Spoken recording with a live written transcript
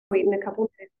waiting a couple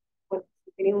minutes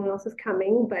if anyone else is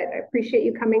coming, but I appreciate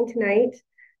you coming tonight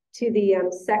to the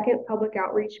second public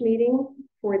outreach meeting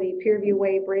for the Pier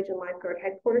Way Bridge and Lifeguard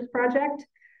Headquarters project.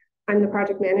 I'm the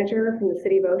project manager from the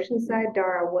City of Oceanside,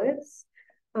 Dara Woods.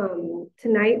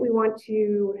 Tonight we want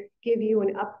to give you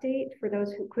an update for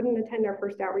those who couldn't attend our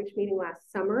first outreach meeting last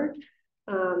summer.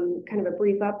 Kind of a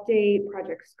brief update,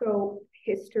 project scope,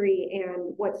 history,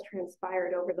 and what's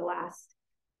transpired over the last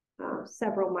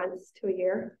several months to a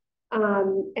year.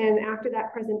 And after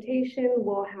that presentation,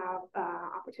 we'll have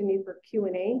opportunity for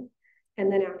Q&A.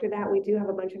 And then after that, we do have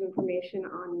a bunch of information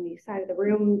on the side of the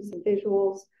room, some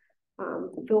visuals.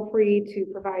 Feel free to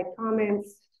provide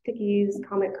comments, stickies,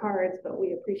 comment cards, but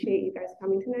we appreciate you guys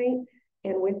coming tonight.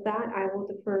 And with that, I will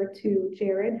defer to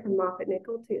Jared from Moffitt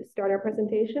Nickel to start our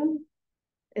presentation.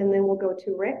 And then we'll go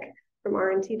to Rick from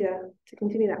R&T to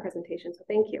continue that presentation. So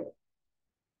thank you.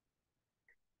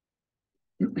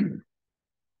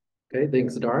 Okay,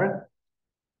 thanks, Dara.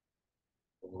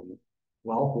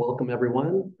 Well, welcome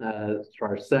everyone to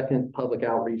our second public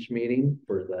outreach meeting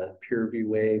for the Pier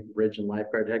Way Bridge and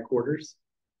Lifeguard Headquarters.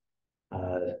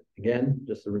 Again,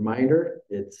 just a reminder,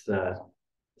 it's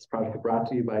this project is brought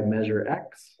to you by Measure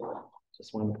X.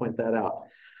 Just want to point that out.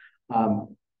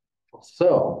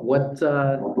 So what,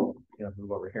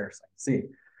 move over here so I can see.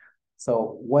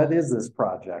 So what is this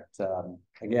project?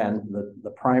 Again, the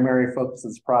primary focus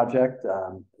of this project,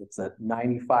 it's a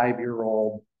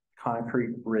 95-year-old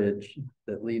concrete bridge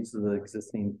that leads to the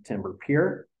existing timber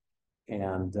pier.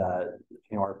 And,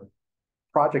 our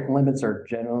project limits are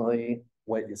generally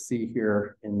what you see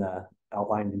here in the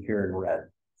outlined in here in red.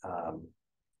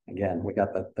 Again, we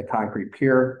got the concrete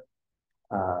pier.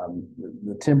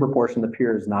 The timber portion of the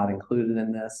pier is not included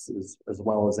in this, as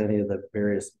well as any of the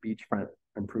various beachfront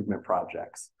improvement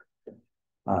projects.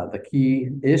 The key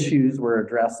issues we're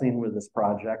addressing with this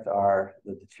project are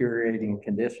the deteriorating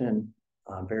condition,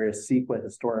 various CEQA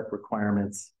historic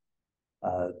requirements,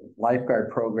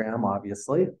 lifeguard program,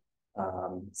 obviously,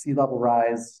 sea level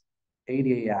rise,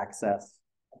 ADA access,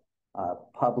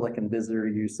 public and visitor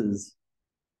uses,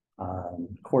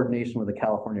 coordination with the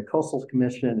California Coastal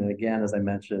Commission, and again, as I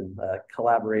mentioned,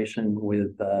 collaboration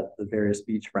with the various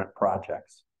beachfront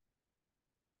projects.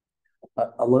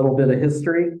 A little bit of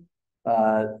history.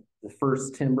 The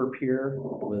first timber pier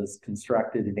was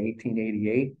constructed in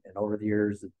 1888, and over the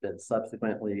years it's been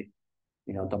subsequently,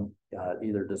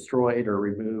 either destroyed or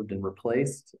removed and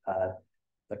replaced.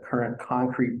 The current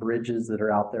concrete bridges that are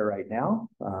out there right now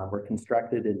were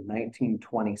constructed in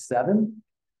 1927.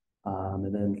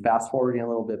 And then fast forwarding a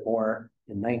little bit more,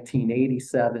 in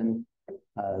 1987,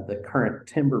 the current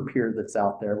timber pier that's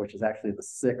out there, which is actually the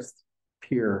sixth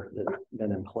pier that's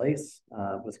been in place,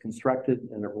 was constructed,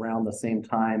 and around the same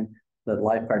time the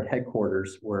lifeguard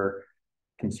headquarters were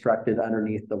constructed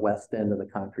underneath the west end of the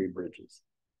concrete bridges.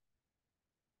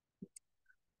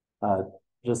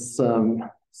 Just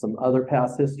some other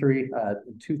past history.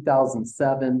 In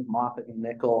 2007, Moffitt and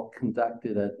Nickel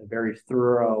conducted a very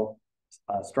thorough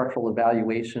structural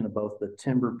evaluation of both the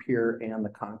timber pier and the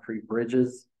concrete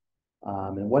bridges.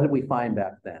 And what did we find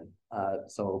back then?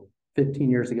 So 15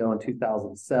 years ago in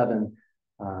 2007,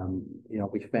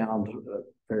 we found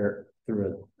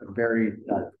through a very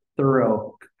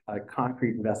thorough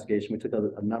concrete investigation, we took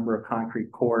a number of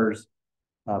concrete cores.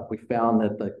 We found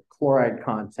that the chloride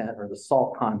content or the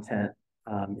salt content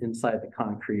inside the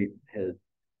concrete had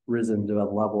risen to a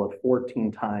level of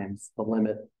 14 times the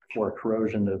limit for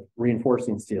corrosion of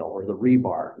reinforcing steel, or the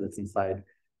rebar that's inside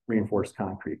reinforced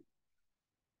concrete.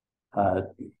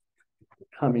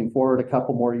 Coming forward a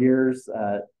couple more years,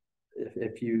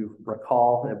 if you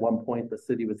recall, at one point the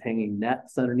city was hanging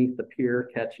nets underneath the pier,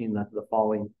 catching the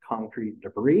falling concrete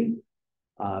debris.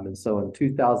 And so in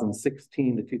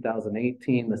 2016 to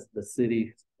 2018, the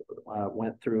city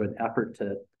went through an effort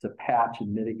to patch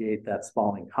and mitigate that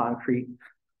falling concrete.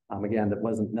 Again, that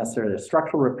wasn't necessarily a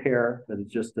structural repair, but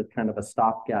it's just a kind of a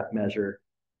stopgap measure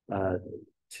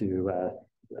to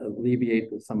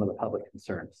alleviate some of the public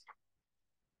concerns.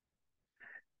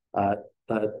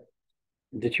 The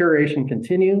deterioration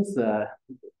continues.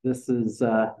 This is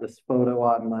this photo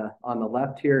on the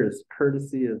left here is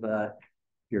courtesy of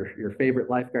your favorite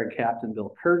lifeguard captain,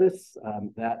 Bill Curtis.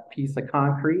 That piece of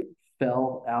concrete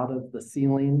fell out of the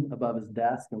ceiling above his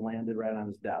desk and landed right on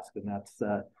his desk, and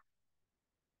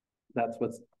that's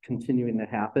what's continuing to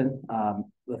happen.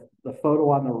 The photo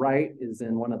on the right is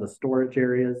in one of the storage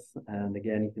areas, and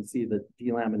again, you can see the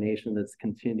delamination that's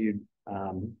continued.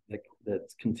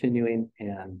 That's continuing.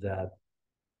 And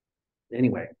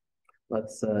anyway,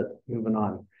 let's moving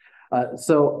on.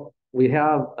 So we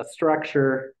have a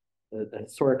structure, a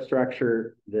historic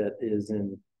structure that is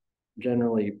in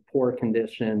generally poor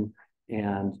condition,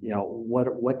 and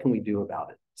what can we do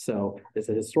about it? So it's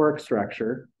a historic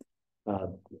structure.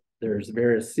 There's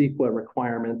various CEQA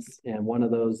requirements, and one of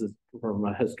those is, from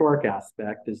a historic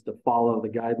aspect, is to follow the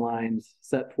guidelines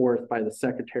set forth by the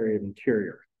Secretary of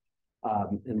Interior.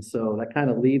 And so that kind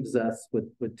of leaves us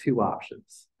with two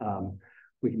options.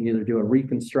 We can either do a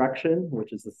reconstruction,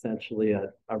 which is essentially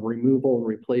a removal and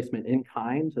replacement in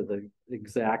kind to the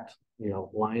exact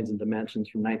lines and dimensions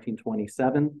from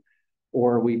 1927,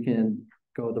 or we can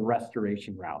go the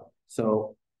restoration route.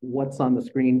 So what's on the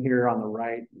screen here on the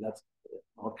right,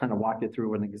 I'll kind of walk you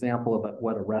through an example of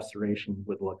what a restoration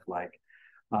would look like.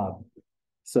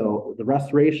 So the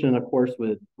restoration, of course,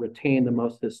 would retain the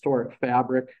most historic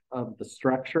fabric of the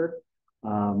structure,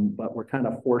 but we're kind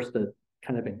of forced to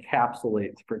kind of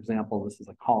encapsulate. For example, this is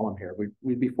a column here.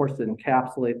 We'd be forced to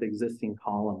encapsulate the existing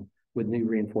column with new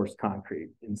reinforced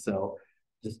concrete. And so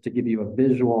just to give you a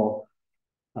visual,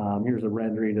 here's a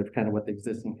rendering of kind of what the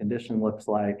existing condition looks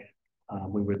like.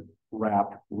 We would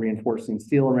wrap reinforcing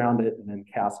steel around it and then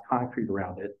cast concrete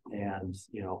around it. And,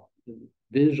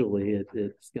 visually,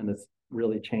 it's going to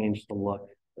really change the look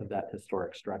of that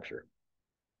historic structure.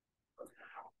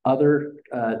 Other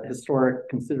historic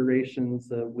considerations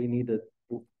that we need to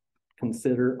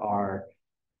consider are,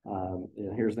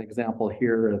 here's an example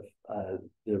here of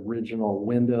the original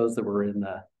windows that were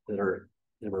that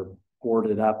were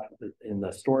boarded up in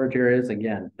the storage areas.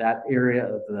 Again, that area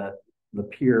of the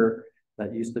pier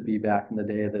that used to be back in the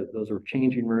day, those were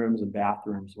changing rooms and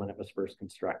bathrooms when it was first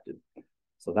constructed.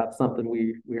 So that's something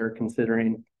we are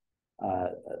considering.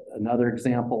 Another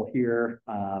example here,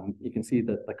 you can see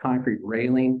that the concrete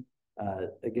railing,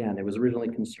 again, it was originally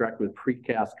constructed with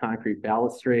precast concrete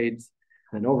balustrades,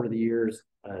 and over the years,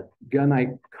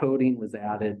 gunite coating was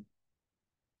added,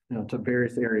 to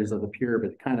various areas of the pier,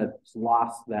 but it kind of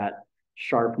lost that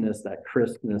sharpness, that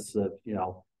crispness of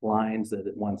lines that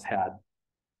it once had.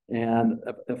 And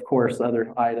of course,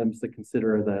 other items to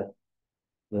consider are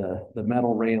the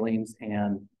metal railings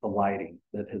and the lighting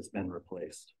that has been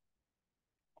replaced.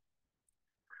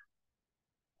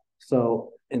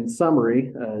 So in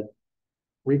summary,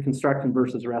 reconstruction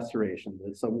versus restoration.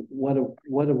 So what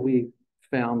have we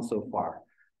found so far?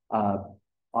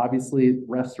 Obviously,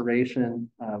 restoration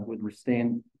would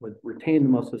retain the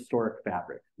most historic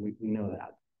fabric. We know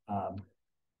that.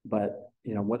 But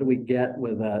what do we get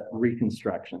with a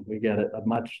reconstruction? We get a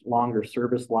much longer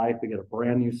service life. We get a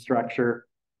brand new structure.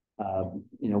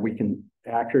 We can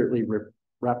accurately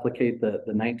replicate the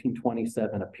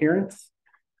 1927 appearance.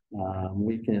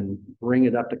 We can bring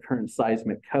it up to current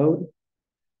seismic code.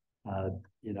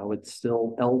 It's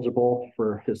still eligible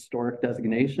for historic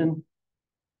designation.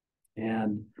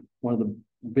 And one of the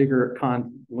bigger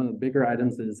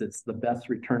items is it's the best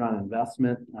return on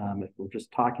investment. If we're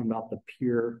just talking about the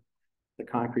pier, the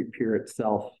concrete pier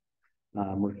itself,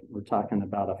 we're talking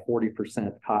about a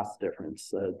 40% cost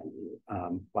difference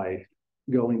by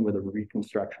going with a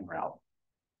reconstruction route.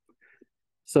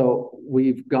 So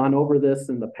we've gone over this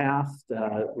in the past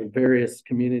with various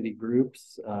community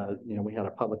groups. We had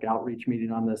a public outreach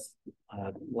meeting on this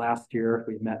last year.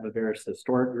 We met with various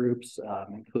historic groups,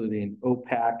 including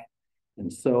OPAC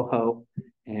and SOHO.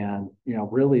 And,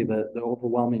 really the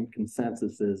overwhelming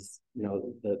consensus is,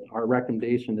 that our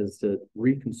recommendation is to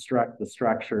reconstruct the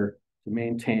structure to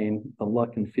maintain the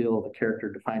look and feel of the character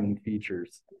defining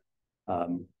features.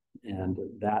 And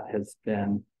that has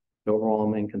been the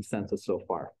overwhelming consensus so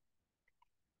far.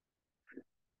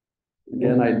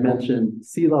 Again, I'd mentioned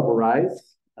sea level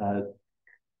rise.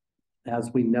 As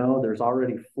we know, there's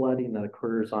already flooding that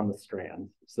occurs on the Strand.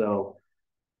 So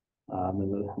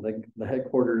and the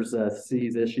headquarters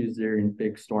sees issues during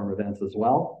big storm events as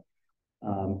well.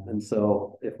 And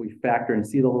so if we factor in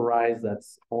sea level rise,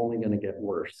 that's only going to get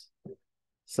worse.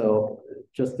 So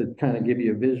just to kind of give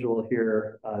you a visual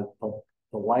here,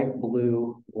 the light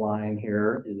blue line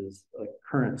here is a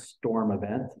current storm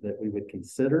event that we would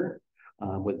consider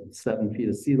with 7 feet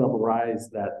of sea level rise.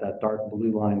 That dark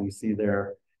blue line you see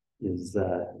there is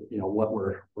what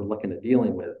we're looking at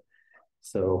dealing with.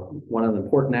 So one of the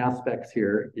important aspects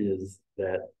here is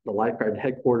that the Lifeguard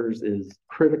headquarters is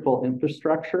critical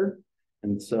infrastructure,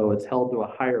 and so it's held to a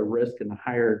higher risk and a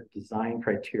higher design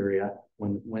criteria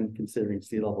when considering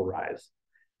sea level rise.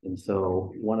 And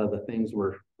so one of the things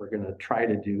we're going to try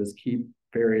to do is keep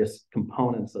various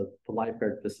components of the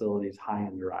Lifeguard facilities high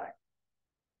and dry.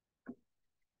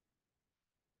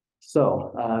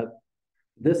 So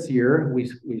this year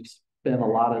we've spent a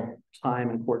lot of time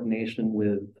in coordination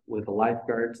with the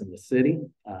lifeguards in the city.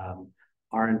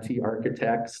 R&T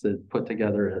architects that put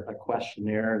together a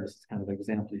questionnaire. This is kind of an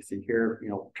example you see here,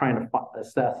 trying to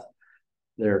assess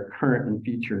their current and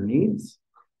future needs.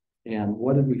 And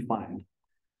what did we find?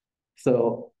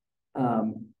 So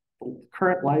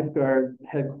current lifeguard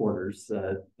headquarters,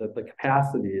 the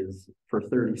capacity is for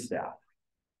 30 staff.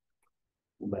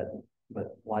 But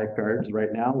lifeguards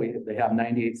right now, they have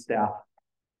 98 staff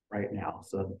right now.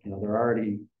 So, they're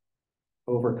already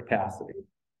over capacity.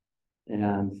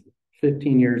 And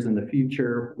 15 years in the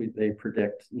future, they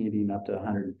predict needing up to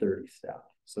 130 staff.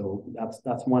 So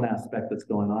that's one aspect that's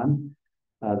going on.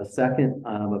 The second,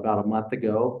 about a month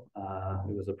ago,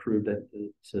 it was approved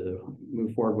to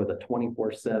move forward with a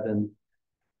 24/7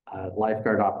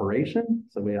 lifeguard operation.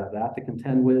 So we have that to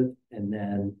contend with. And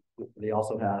then they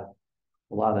also have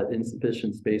a lot of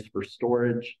insufficient space for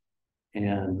storage.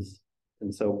 And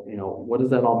so, what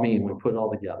does that all mean when we put it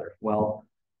all together? Well,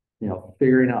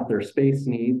 figuring out their space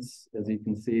needs, as you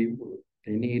can see,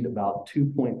 they need about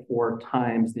 2.4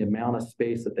 times the amount of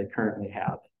space that they currently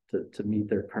have to meet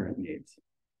their current needs.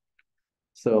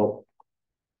 So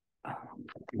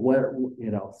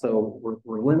so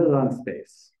we're limited on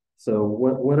space. So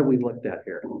what have we looked at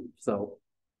here? So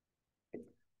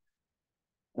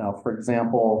now, for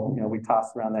example, we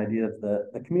tossed around the idea of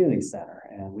the community center,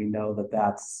 and we know that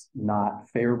that's not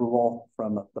favorable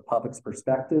from the public's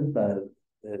perspective. The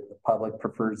public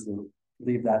prefers to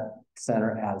leave that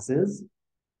center as is.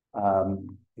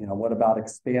 What about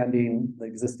expanding the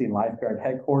existing lifeguard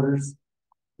headquarters?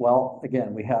 Well,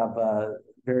 again, we have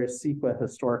various CEQA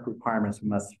historic requirements we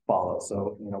must follow.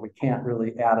 So, we can't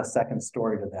really add a second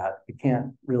story to that. We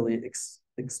can't really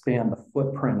expand the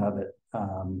footprint of it.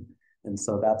 And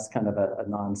so that's kind of a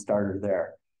non-starter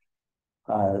there.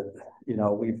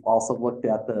 We've also looked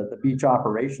at the beach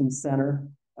operations center.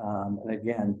 And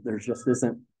again, there just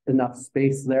isn't enough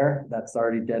space there. That's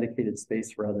already dedicated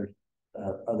space for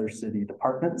other city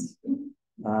departments.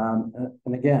 And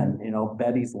again,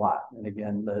 Betty's lot. And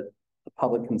again, the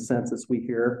public consensus we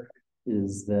hear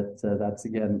is that that's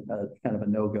again kind of a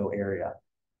no-go area.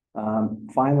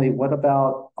 Finally, what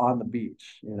about on the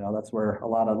beach? That's where a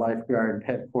lot of lifeguard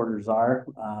headquarters are.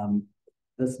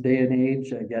 This day and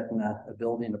age, getting a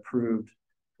building approved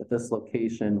at this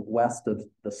location west of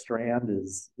the Strand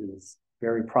is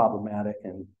very problematic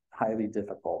and highly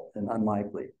difficult and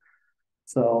unlikely.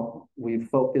 So we've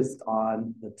focused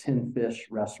on the Tin Fish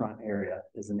restaurant area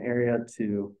as an area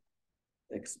to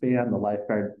expand the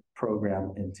lifeguard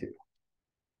program into.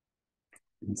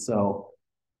 And so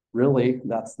really,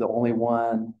 that's the only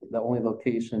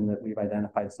location that we've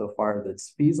identified so far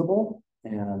that's feasible.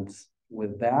 And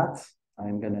with that,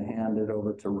 I'm going to hand it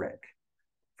over to Rick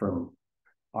from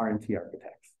R&T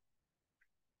Architects.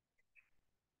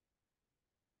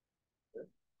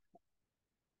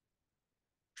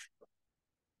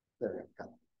 There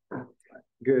we go.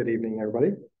 Good evening,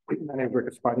 everybody. My name is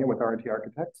Rick Espana with R&T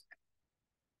Architects.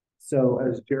 So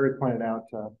as Jared pointed out,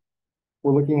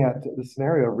 we're looking at the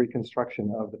scenario of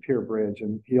reconstruction of the Pier Bridge,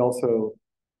 and he also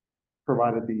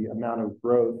provided the amount of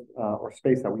growth or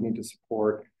space that we need to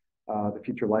support the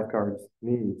future lifeguards'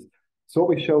 needs. So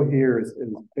what we show here is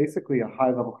basically a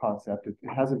high-level concept. It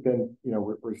hasn't been,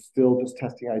 we're still just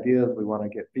testing ideas. We want to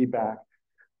get feedback,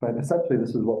 but essentially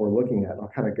this is what we're looking at. I'll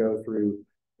kind of go through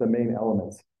the main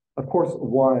elements. Of course,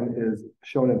 one is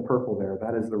shown in purple there.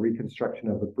 That is the reconstruction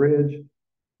of the bridge.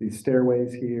 These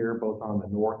stairways here, both on the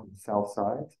north and south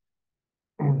sides.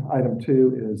 Item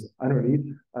 2 is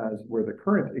underneath, as where the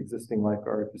current existing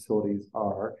lifeguard facilities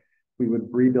are, we would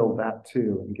rebuild that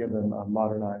too and give them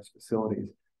modernized facilities.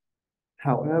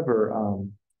 However,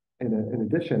 in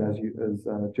addition, as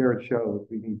Jared showed,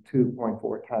 we need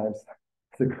 2.4 times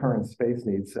the current space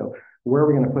needs. So where are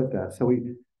we going to put that? So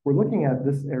we're looking at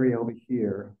this area over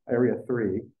here, area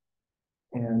 3,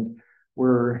 and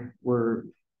we're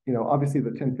obviously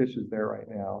the Tin Fish is there right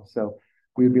now. So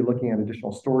we would be looking at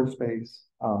additional storage space,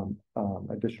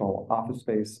 additional office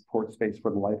space, support space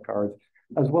for the lifeguards,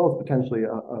 as well as potentially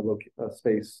a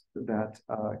space that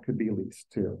could be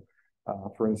leased too.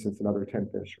 For instance, another Tin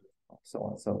Fish, so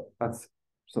on. So that's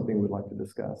something we'd like to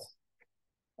discuss.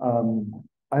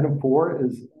 Item 4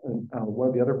 is one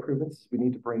of the other improvements. We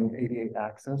need to bring ADA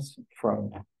access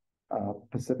from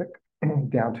Pacific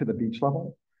down to the beach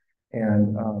level.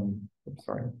 And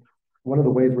one of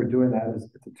the ways we're doing that is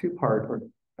it's a two-part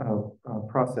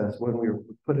process. When we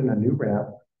put in a new ramp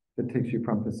that takes you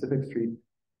from Pacific Street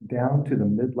down to the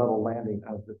mid-level landing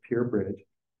of the Pier Bridge.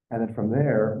 And then from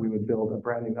there, we would build a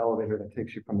brand new elevator that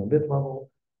takes you from the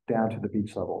mid-level down to the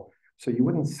beach level. So you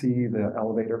wouldn't see the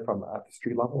elevator from the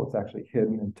street level. It's actually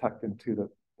hidden and tucked into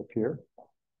the pier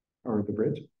or the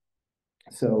bridge.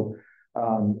 So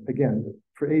again,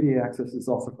 for ADA access is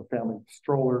also for family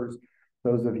strollers.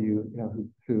 Those of you,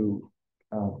 who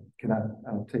cannot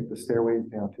take the stairways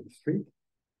down to the street.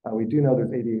 We do know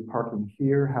there's ADA parking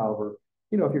here. However,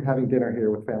 you know, if you're having dinner here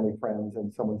with family, friends,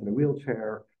 and someone's in a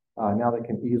wheelchair, now they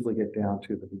can easily get down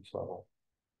to the beach level.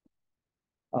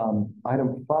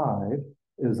 Item 5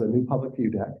 is a new public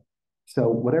view deck. So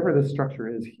whatever this structure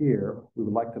is here, we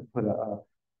would like to put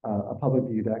a public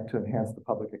view deck to enhance the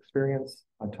public experience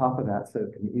on top of that, so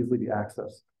it can easily be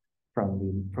accessed from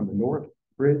the north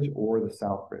bridge or the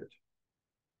south bridge.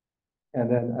 And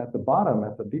then at the bottom,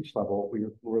 at the beach level,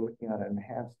 we're looking at an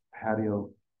enhanced patio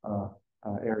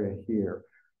area here.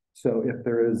 So if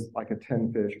there is like a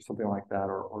tin fish or something like that,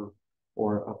 or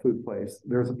a food place,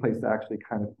 there's a place to actually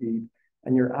kind of eat,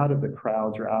 and you're out of the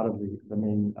crowds, you're out of the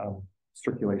main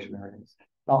circulation areas.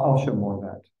 I'll show more of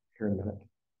that here in a minute.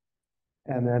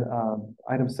 And then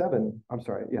item 7, I'm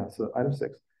sorry, yeah, so item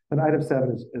 6. And item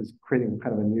 7 is creating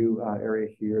kind of a new area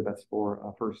here that's for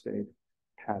a first aid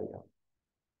patio.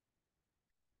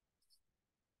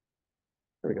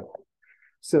 There we go.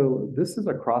 So this is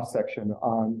a cross section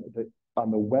on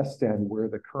the west end where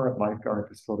the current lifeguard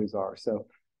facilities are. So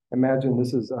imagine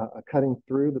this is a cutting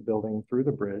through the building, through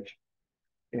the bridge,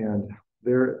 and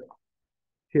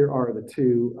here are the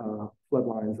two flood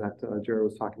lines that Jared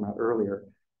was talking about earlier.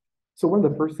 So one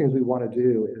of the first things we want to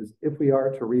do is, if we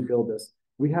are to rebuild this,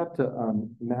 we have to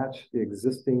match the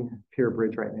existing pier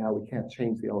bridge right now. We can't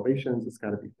change the elevations. It's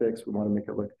got to be fixed. We want to make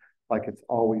it look like it's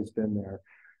always been there.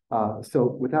 So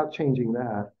without changing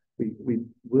that, we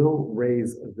will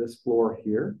raise this floor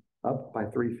here up by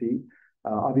 3 feet.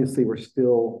 Obviously, we're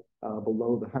still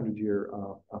below the 100-year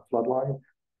flood line,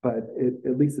 but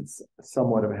at least it's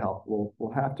somewhat of a help.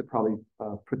 We'll have to probably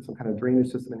put some kind of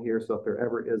drainage system in here, so if there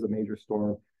ever is a major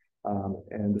storm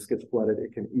and this gets flooded,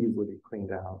 it can easily be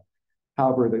cleaned out.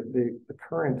 However, the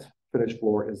current finished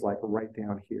floor is like right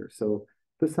down here. So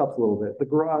this helps a little bit. The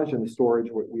garage and the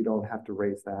storage, we don't have to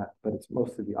raise that, but it's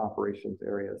mostly the operations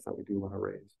areas that we do want to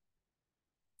raise.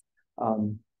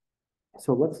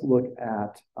 So let's look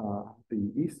at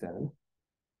the east end.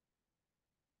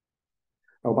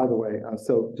 Oh, by the way,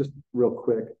 so just real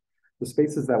quick, the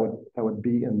spaces that would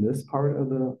be in this part of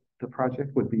the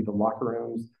project would be the locker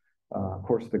rooms, of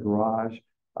course, the garage,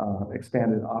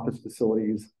 expanded office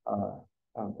facilities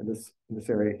in this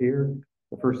area here,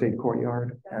 the first aid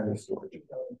courtyard, and the storage.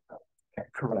 Okay,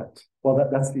 correct. Well,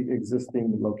 that's the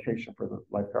existing location for the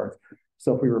lifeguards.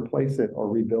 So if we replace it or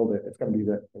rebuild it, it's going to be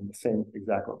in the same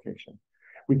exact location.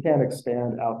 We can't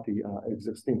expand out the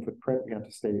existing footprint. We have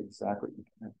to stay exactly.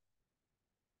 Can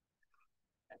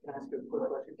I ask you a quick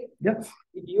question? Yes.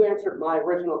 You answered my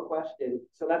original question,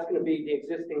 so that's going to be the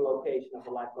existing location of the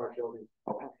lifeguard building.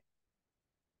 Okay.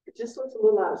 It just looks a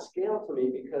little out of scale to me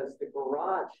because the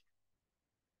garage,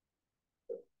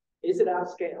 is it out of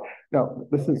scale? No,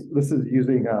 this is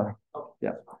using Okay.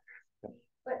 yeah.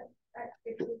 But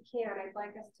if we can, I'd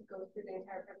like us to go through the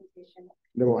entire presentation.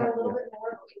 Then we'll Got have, a little bit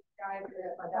more, but we dive into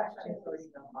the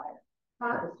questions.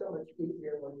 Huh? It's so much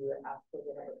easier when you ask for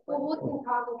whatever. Well, we can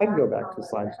toggle I can go back back to on it,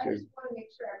 slides but I too. just want to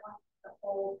make sure I want the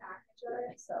whole package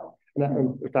of it, so.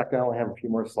 and in fact, I only have a few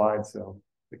more slides, so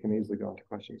we can easily go into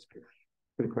questions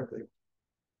pretty quickly.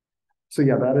 So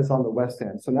yeah, that is on the west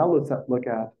end. So now let's look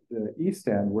at the east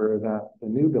end where the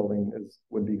new building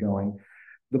would be going.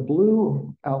 The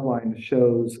blue outline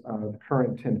shows the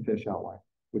current tin fish outline,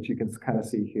 which you can kind of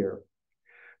see here.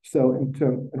 So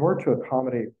in order to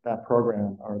accommodate that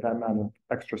program or that amount of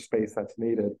extra space that's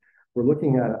needed, we're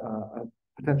looking at a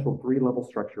potential 3-level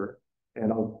structure.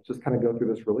 And I'll just kind of go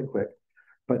through this really quick.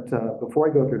 But before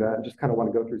I go through that, I just kind of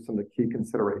want to go through some of the key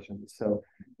considerations. So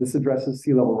this addresses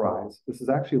sea level rise. This is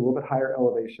actually a little bit higher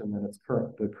elevation than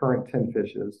the current tin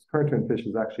fish is. Current tin fish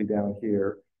is actually down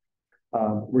here.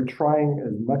 We're trying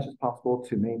as much as possible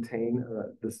to maintain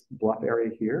this bluff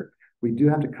area here. We do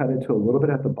have to cut into a little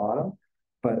bit at the bottom,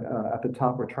 but at the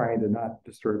top, we're trying to not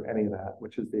disturb any of that,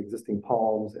 which is the existing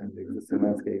palms and the existing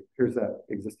landscape. Here's that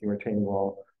existing retaining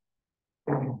wall.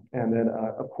 And then,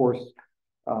 of course,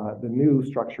 the new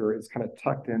structure is kind of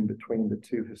tucked in between the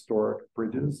two historic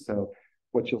bridges. So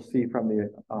what you'll see from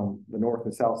the north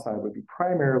and south side would be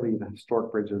primarily the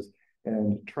historic bridges,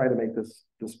 and try to make this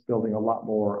building a lot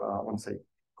more, I want to say,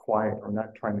 quiet, or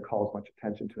not trying to call as much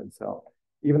attention to itself,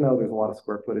 even though there's a lot of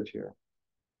square footage here.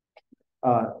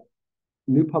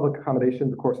 New public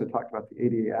accommodations, of course, I talked about the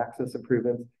ADA access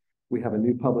improvements. We have a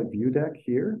new public view deck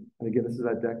here. And again, this is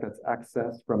that deck that's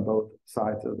accessed from both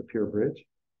sides of the Pier Bridge.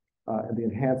 And the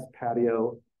enhanced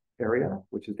patio area,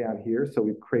 which is down here. So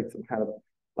we create some kind of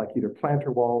like either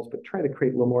planter walls, but try to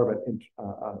create a little more of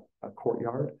a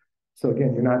courtyard. So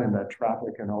again, you're not in that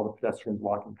traffic and all the pedestrians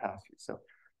walking past you. So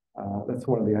that's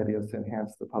one of the ideas to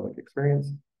enhance the public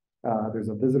experience. There's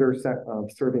a visitor set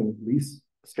of serving lease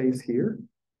space here.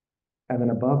 And then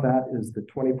above that is the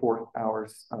 24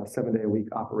 hours, 7-day-a-week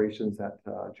operations that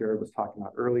Jared was talking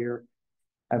about earlier.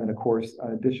 And then, of course,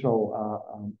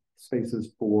 additional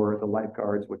spaces for the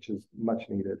lifeguards, which is much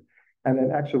needed. And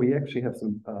then actually, we actually have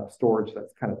some storage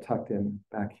that's kind of tucked in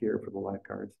back here for the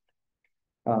lifeguards.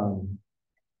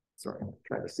 Sorry, I'm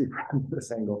trying to see from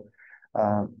this angle.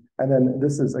 And then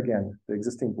this is, again, the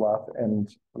existing bluff. And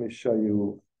let me show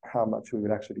you how much we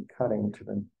would actually be cutting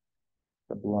to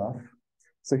the bluff.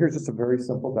 So here's just a very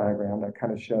simple diagram that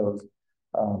kind of shows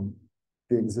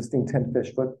the existing 10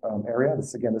 fish foot area.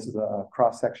 This is a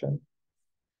cross section.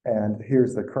 And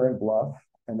here's the current bluff.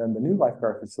 And then the new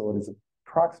lifeguard facility is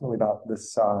approximately about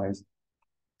this size.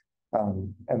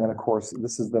 And then, of course,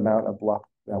 this is the amount of bluff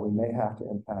that we may have to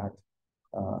impact.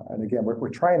 And again, we're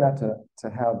trying not to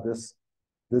have this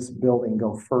building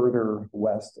go further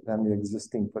west than the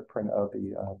existing footprint of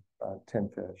the 10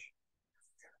 fish.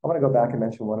 I want to go back and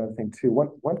mention one other thing too.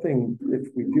 One thing, if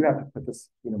we do have to put this,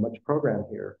 much program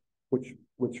here, which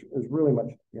is really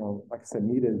much, like I said,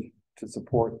 needed to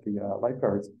support the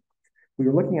lifeguards. We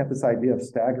were looking at this idea of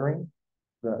staggering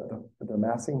the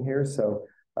massing here. So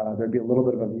there'd be a little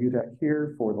bit of a view deck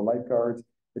here for the lifeguards.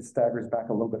 It staggers back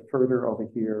a little bit further over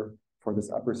here for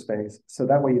this upper space. So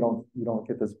that way you don't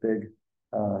get this big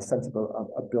sense of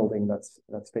a building that's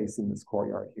facing this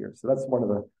courtyard here. So that's one of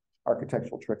the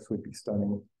architectural tricks would be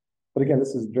stunning. But again,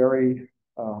 this is very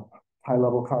high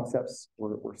level concepts.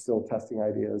 We're still testing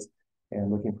ideas and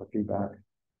looking for feedback.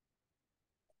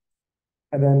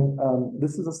 And then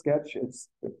this is a sketch.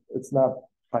 It's not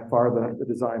by far the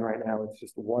design right now. It's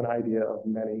just one idea of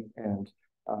many. And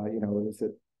is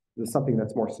it something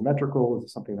that's more symmetrical? Is it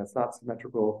something that's not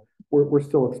symmetrical? We're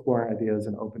still exploring ideas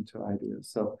and open to ideas.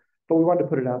 So, but we wanted to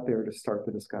put it out there to start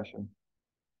the discussion.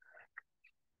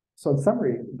 So in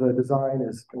summary, the design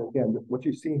is, again, what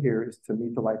you see here is to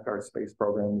meet the lifeguard space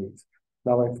program needs,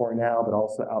 not only for now, but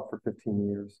also out for 15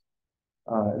 years.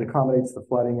 It accommodates the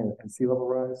flooding and sea level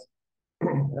rise.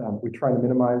 We try to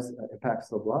minimize impacts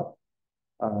to the bluff.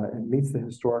 It meets the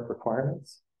historic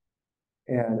requirements.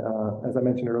 And as I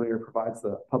mentioned earlier, provides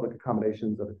the public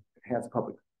accommodations of enhanced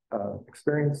public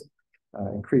experience,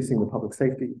 increasing the public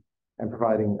safety, and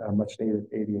providing much needed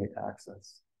ADA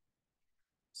access.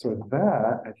 So with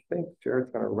that, I think Jared's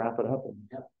going to wrap it up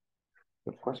and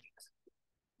with questions.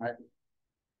 All right.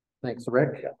 Thanks,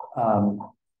 Rick.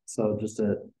 So just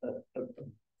a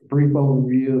brief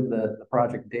overview of the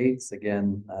project dates.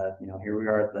 Again, here we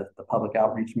are at the public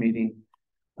outreach meeting.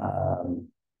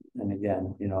 And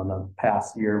again, in the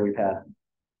past year, we've had,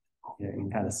 you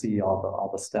can kind of see all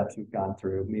the steps we've gone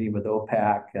through, meeting with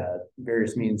OPAC,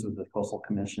 various meetings with the Coastal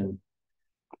Commission.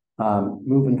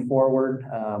 Moving forward,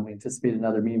 we anticipate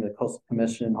another meeting with the Coastal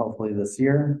Commission, hopefully this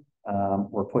year.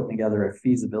 We're putting together a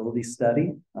feasibility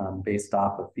study based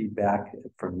off of feedback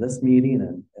from this meeting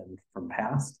and from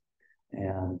past.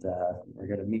 And we're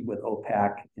going to meet with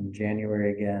OPAC in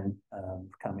January again,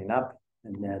 coming up,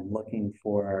 and then looking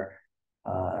for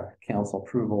council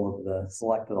approval of the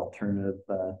selected alternative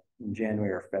in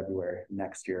January or February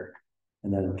next year.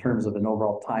 And then in terms of an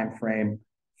overall time frame,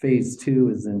 phase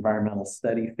 2 is the environmental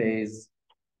study phase.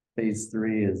 Phase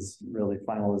 3 is really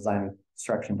final design and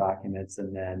construction documents.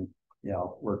 And then,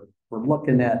 we're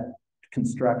looking at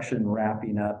construction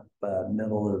wrapping up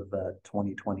middle of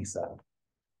 2027.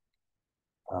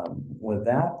 With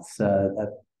that,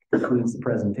 that concludes the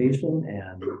presentation.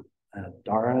 And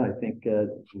Dara, I think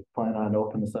we plan on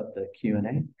opening this up to Q&A. I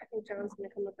think John's going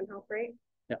to come up and help, right?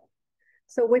 Yeah.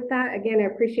 So with that, again,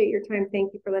 I appreciate your time.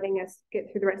 Thank you for letting us get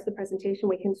through the rest of the presentation.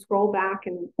 We can scroll back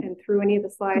and through any of the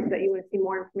slides that you want to see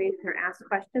more information or ask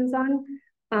questions on.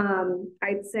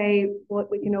 I'd say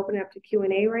we can open it up to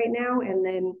Q&A right now. And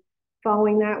then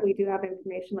following that, we do have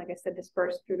information, like I said,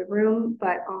 dispersed through the room,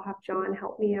 but I'll have John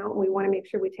help me out. We want to make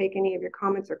sure we take any of your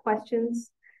comments or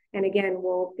questions. And again,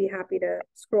 we'll be happy to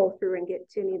scroll through and get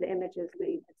to any of the images that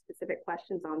you have specific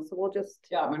questions on. So we'll just...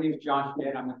 Yeah, my name is John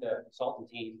Schmidt. I'm with the consultant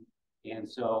team. And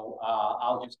so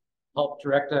I'll just help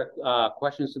direct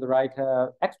questions to the right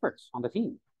experts on the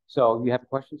team. So you have a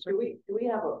question, sir? Do we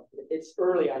have it's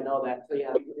early, I know that. So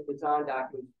yeah, the design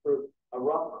documents for a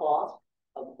rough cost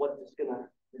of what it's gonna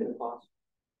cost.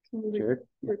 Can you Sure.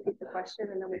 repeat the question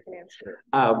and then we can answer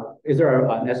it. Is there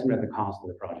an estimate of the cost of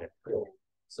the project?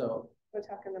 So, We'll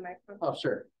talk in the microphone. oh,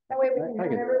 sure. That way we can I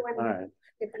have can do it. everyone All right.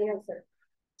 get the answer.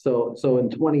 So in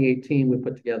 2018, we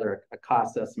put together a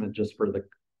cost estimate just for the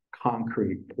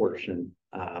concrete portion.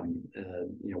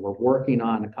 We're working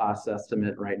on a cost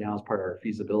estimate right now as part of our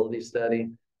feasibility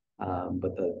study.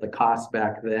 But the cost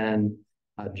back then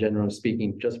Generally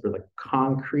speaking, just for the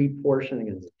concrete portion,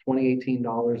 again, it's $2018.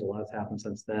 A lot's happened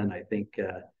since then. I think,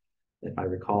 if I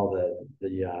recall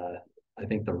I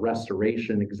think the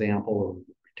restoration example of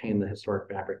retain the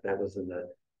historic fabric, that was in the,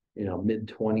 mid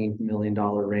 $20 million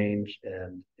range.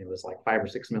 And it was like $5 or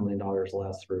 $6 million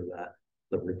less for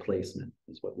the replacement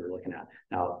is what we're looking at.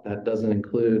 Now, that doesn't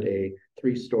include a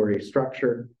 3-story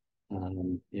structure.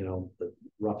 The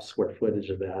rough square footage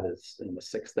of that is in the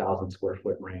 6,000 square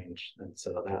foot range. And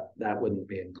so that wouldn't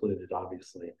be included,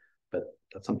 obviously, but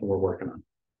that's something we're working on.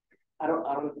 I don't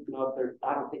know if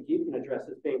I don't think you can address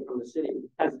this being from the city.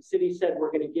 Has the city said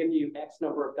we're going to give you X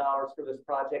number of dollars for this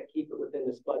project, keep it within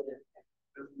this budget?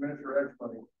 This Measure X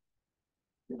money.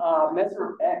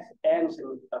 Measure X ends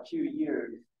in a few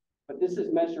years, but this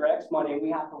is Measure X money, and we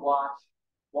have to watch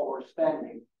what we're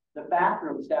spending. The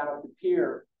bathrooms down at the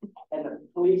pier and the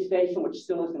police station, which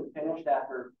still isn't finished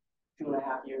after 2.5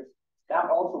 years,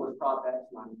 that also was Prop X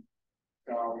money.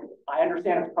 So I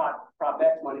understand it's Prop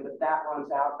X money, but that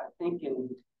runs out, I think, in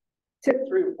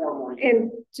 3 or 4 more years.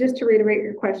 And just to reiterate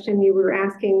your question, you were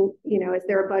asking, is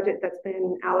there a budget that's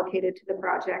been allocated to the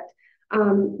project?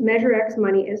 Measure X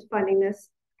money is funding this.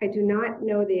 I do not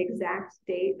know the exact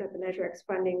date that the Measure X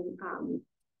funding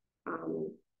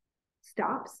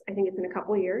stops. I think it's in a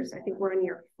couple of years. I think we're in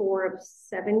year 4 of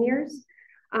 7 years.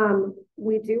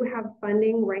 We do have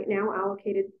funding right now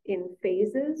allocated in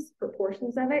phases for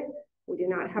portions of it. We do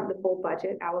not have the full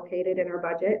budget allocated in our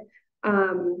budget.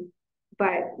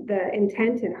 But the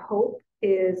intent and hope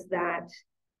is that,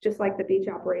 just like the Beach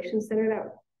Operations Center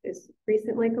that is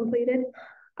recently completed,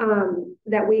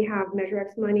 that we have Measure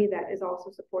X money that is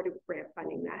also supported with grant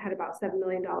funding. That had about $7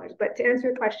 million. But to answer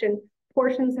your question,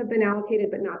 portions have been allocated,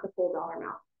 but not the full dollar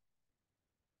amount.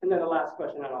 And then the last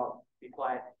question, and I'll be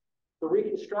quiet. The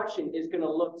reconstruction is going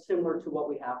to look similar to what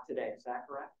we have today. Is that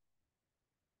correct?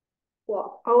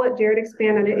 Well, I'll let Jared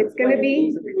expand on it. It's going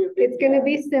to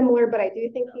be similar, but I do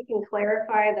think he can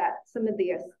clarify that some of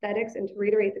the aesthetics, and to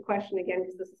reiterate the question again,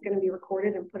 because this is going to be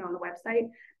recorded and put on the website,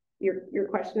 your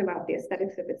question about the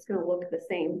aesthetics, if it's going to look the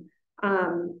same.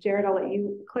 Jared, I'll let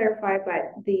you clarify,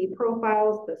 but the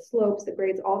profiles, the slopes, the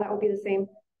grades, all that will be the same.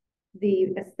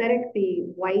 The aesthetic, the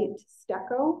white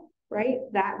stucco, right?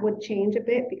 That would change a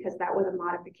bit because that was a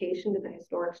modification to the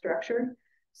historic structure.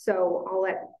 So I'll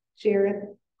let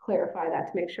Jared clarify that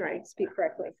to make sure I speak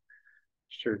correctly.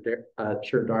 Sure,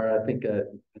 Dara. I think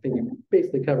you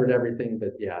basically covered everything,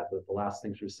 but yeah, the last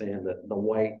things you're saying, that the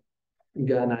white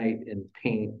gunite and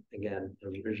paint, again,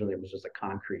 originally it was just a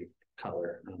concrete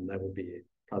color. That would be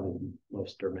probably the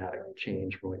most dramatic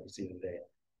change from what you see today.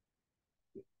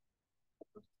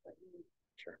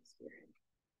 Sure.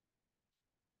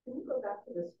 Can you go back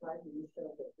to this slide you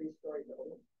showed the 3-story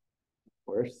building? Of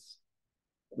course.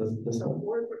 This So one?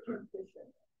 where's the transition?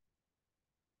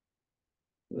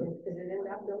 Is it in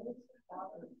that building?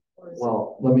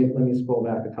 Well, let me scroll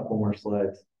back a couple more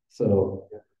slides. So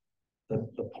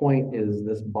the point is,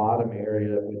 this bottom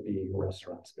area would be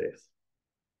restaurant space.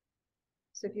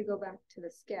 So if you go back to the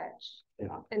sketch,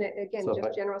 Yeah. and again, So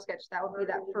just general sketch, that would be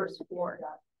that first floor.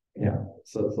 Yeah.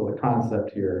 So the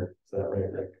concept here is that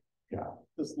right? Like, yeah.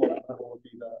 This lower level would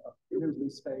be the new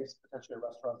lease space, potentially a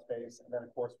restaurant space, and then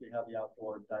of course we have the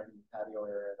outdoor dining patio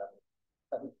area that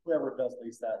whoever does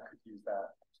lease that could use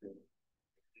that too.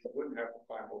 You wouldn't have to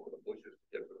climb over the bushes to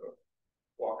get to the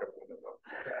walk-up window.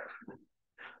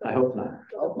 I hope not.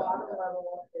 So the bottom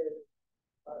level is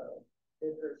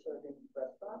visitor serving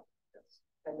restaurant. Yes.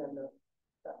 And then the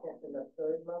second and the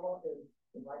third level is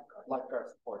the lifeguard. Lifeguard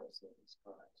support facilities,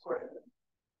 correct.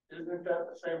 Isn't that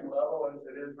the same level as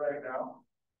it is right now?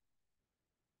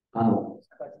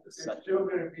 It's still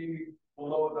going to be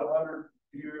below the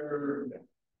 100-year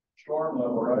storm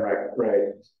level, right?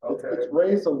 Right. Okay. It's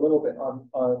raised a little bit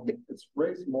it's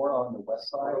raised more on the west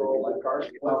side. What's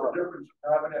the difference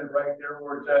having it right there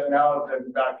where it's at now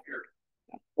than back here?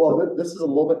 Well, this is a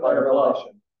little bit higher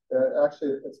elevation.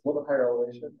 Actually, it's a little bit higher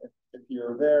elevation. If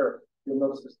you're there, you'll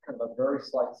notice there's kind of a very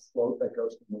slight slope that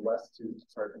goes from the west to,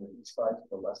 sorry, from the east side to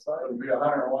the west side. It would be a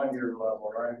 101-year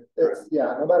level, right? It's,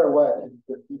 yeah, no matter what,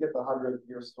 if you get the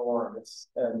 100-year storm,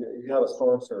 and you have a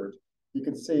storm surge, you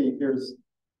can see here's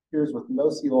with no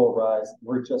sea level rise,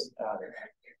 we're just at it.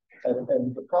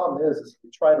 And the problem is if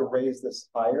you try to raise this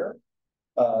higher,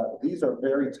 these are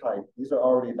very tight. These are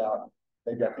already about,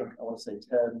 maybe I think, I want to say 10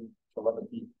 to 11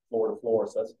 feet floor to floor.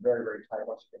 So that's very, very tight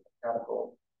once you get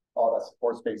mechanical, all that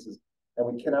support spaces. And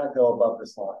we cannot go above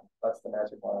this line. That's the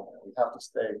magic line. We have to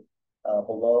stay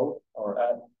below or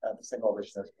at the same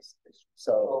elevation as this.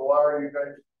 So Well, why are you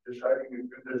guys deciding to do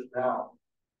this now?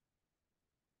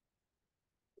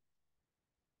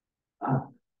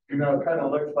 You know, it kind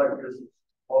of looks like this is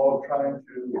all trying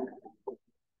to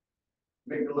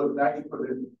make it look nice for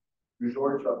the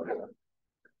resorts up there.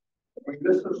 I mean,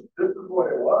 this is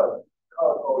what it was.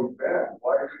 How it's always been.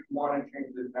 Why do you want to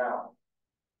change it now?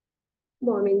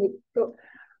 Well, I mean,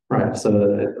 Right,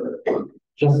 so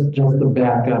just to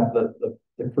back up,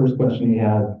 the first question you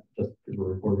had, just because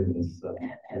we're recording this,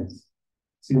 is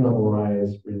sea level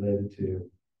rise related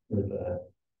to where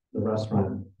the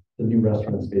restaurant, the new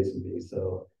restaurant space would be.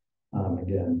 So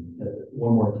again,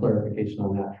 one more clarification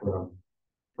on that from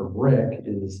Rick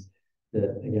is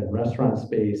that, again, restaurant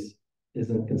space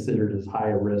isn't considered as high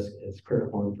a risk as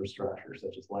critical infrastructure,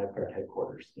 such as lifeguard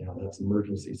headquarters. You know, that's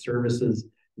emergency services.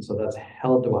 And so that's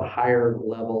held to a higher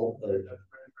level of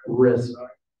risk.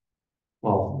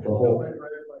 Well, the whole,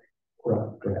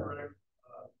 correct.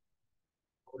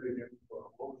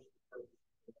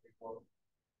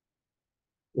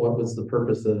 What was the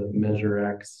purpose of Measure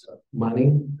X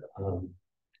money?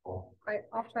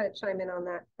 I'll try to chime in on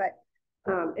that, but,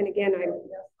 and again,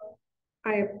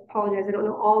 I apologize. I don't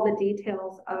know all the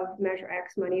details of Measure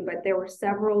X money, but there were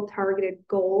several targeted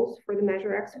goals for the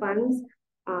Measure X funds,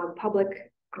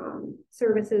 public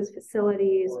services,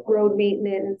 facilities, road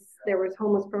maintenance. There was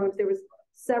homeless programs. There was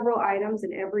several items,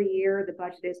 and every year the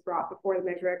budget is brought before the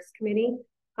Measure X committee.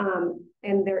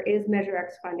 And there is Measure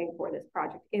X funding for this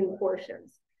project in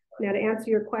portions. Now, to answer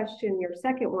your question, your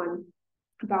second one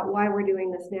about why we're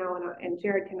doing this now, and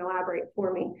Jared can elaborate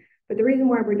for me. But the reason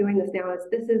why we're doing this now is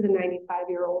this is a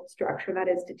 95-year-old structure that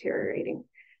is deteriorating.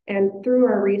 And through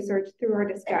our research, through our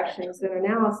discussions and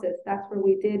analysis, that's where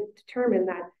we did determine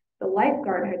that the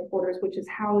Lifeguard headquarters, which is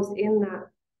housed in that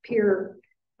Pier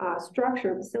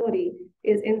structure facility,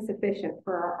 is insufficient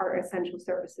for our essential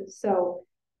services. So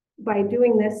by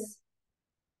doing this,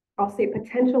 I'll say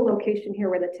potential location here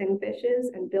where the Tin Fish is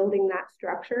and building that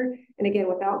structure. And again,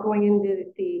 without going into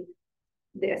the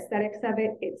aesthetics of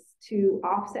it, it's to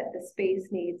offset the space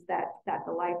needs that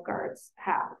the lifeguards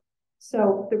have.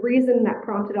 So the reason that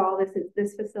prompted all this is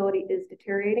this facility is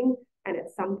deteriorating, and at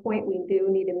some point we do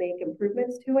need to make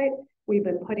improvements to it. We've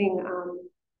been putting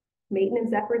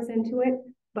maintenance efforts into it,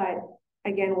 but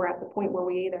again, we're at the point where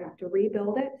we either have to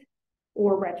rebuild it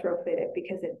or retrofit it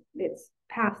because it's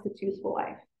past its useful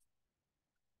life.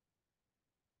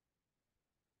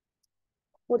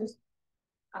 We'll just.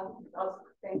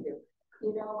 Thank you.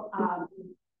 You know,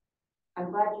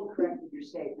 I'm glad you corrected your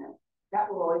statement.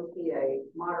 That will always be a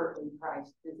moderately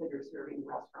priced visitor serving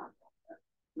restaurant.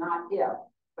 Not if,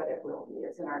 but it will be.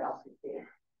 It's in our LCD.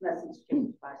 Unless it's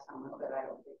changed by someone, but I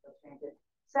don't think they'll change it.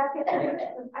 Second,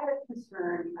 I have a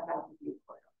concern about the view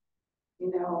corridor.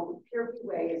 You know, Pier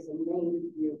Way is a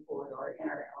main view corridor in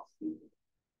our LCD.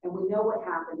 And we know what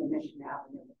happened in Mission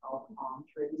Avenue with all the palm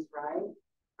trees, right?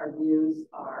 Our views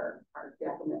are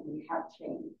definitely have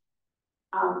changed.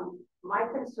 My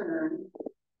concern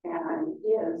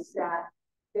is that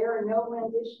there are no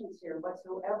renditions here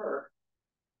whatsoever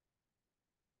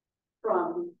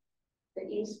from the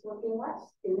east looking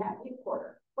west in that view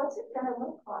quarter. What's it going to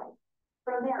look like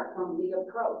from there, from the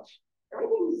approach?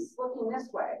 Everything's looking this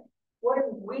way. What are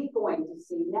we going to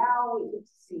see now? We get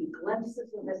to see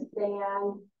glimpses of the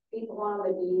sand, people on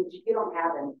the beach. You don't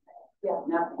have anything. You have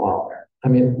nothing. Well, I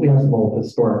mean, we have some old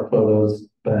historic photos,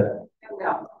 but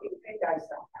no, you guys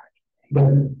don't have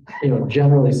anything. But, you know,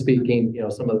 generally speaking, you know,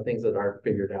 some of the things that aren't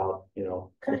figured out, you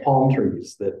know, the palm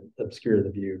trees that obscure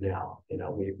the view now, you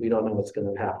know, we don't know what's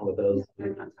going to happen with those.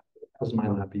 Those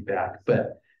might not be back.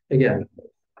 But again,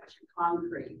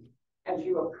 concrete as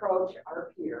you approach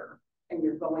our pier and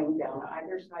you're going down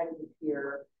either side of the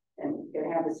pier and you're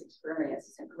gonna have this experience.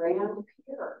 It's a grand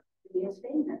pier. It is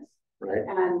famous. Right.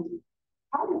 And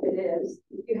part of it is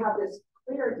you have this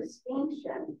clear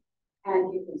distinction,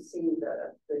 and you can see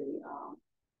the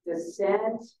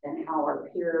descent and how our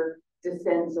pier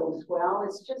descends as well.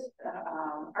 It's just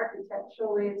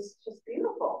architecturally, it's just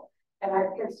beautiful. And I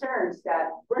have concerns that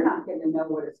we're not going to know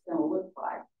what it's going to look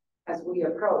like as we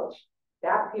approach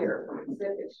that pier from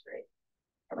Pacific Street.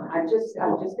 I'm just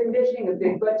envisioning a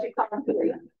big bunch of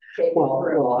concrete.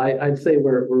 Well, I'd say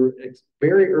we're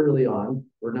very early on.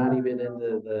 We're not even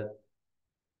into the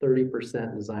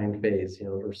 30% design phase. You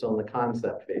know, we're still in the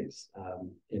concept phase.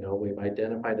 You know, we've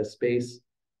identified a space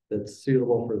that's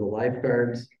suitable for the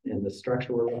lifeguards and the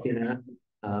structure we're looking at.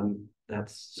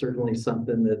 That's certainly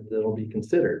something that'll be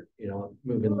considered, you know,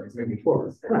 moving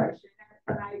forward. Right.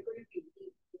 And I agree,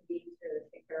 we need to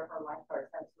take care of our lifeguards,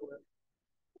 absolutely.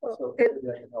 So maybe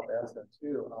I can help answer that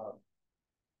too.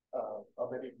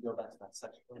 Maybe you can go back to that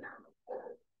section.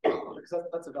 Because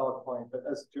that's a valid point. But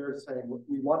as Jared's saying,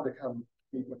 we wanted to come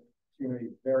meet with the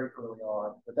community very early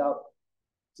on without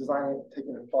designing it,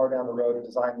 taking it far down the road and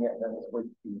designing it, and then we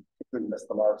completely missed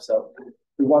the mark. So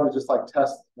we want to just like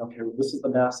test, okay, this is the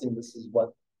massing, this is what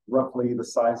roughly the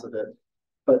size of it.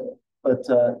 But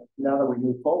now that we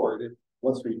move forward,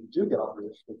 once we do get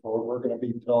authorization forward, we're going to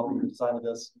be developing the design of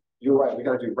this. You're right, we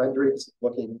got to do renderings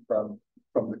looking from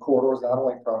the corridors, not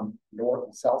only from north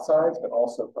and south sides, but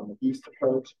also from the east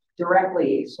approach.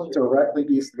 Directly east. Directly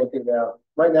east, looking down.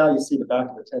 Right now, you see the back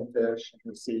of the 10 fish.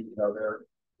 You see, you know, they're.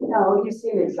 No, you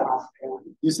see an exhaust fan.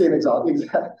 You see an exhaust.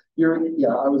 Exactly. Yeah,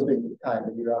 I was being kind,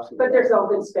 but you're absolutely. But there's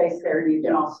open space there. You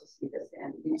can also see this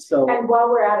end. So, and while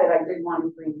we're at it, I did want to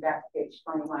bring back page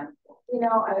 21. You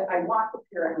know, I walked up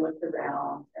here and looked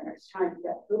around, and I was trying to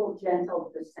get a little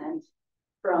gentle descent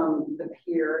from the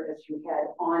pier as you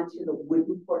head onto the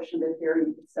wooden portion of the pier.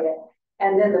 You can see it.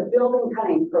 And then the building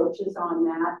kind of encroaches on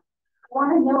that. I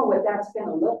want to know what that's going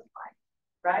to look like,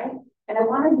 right? And I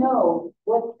want to know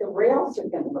what the rails are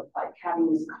going to look like,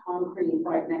 having this concrete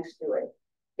right next to it.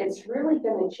 It's really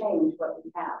going to change what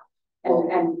we have.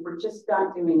 And we're just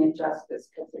not doing it justice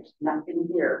because there's nothing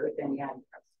here with any address.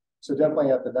 So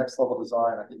definitely at the next level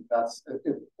design, I think that's,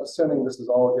 assuming this is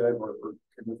all good, we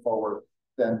can move forward,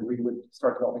 then we would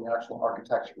start developing actual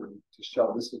architecture to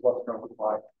show this is what it's going to look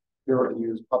like. Here are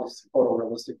views, probably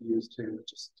photorealistic views too,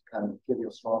 just to kind of give you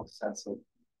a strong sense of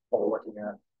what we're looking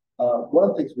at. One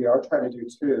of the things we are trying to do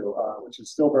too, which is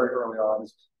still very early on,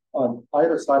 is on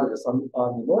either side of this. On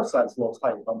the north side, it's a little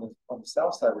tight. On the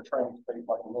south side, we're trying to create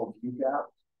like a little view gap.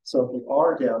 So if you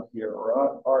are down here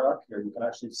or are up here, you can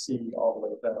actually see all the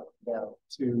way down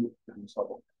to the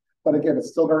trouble. But again, it's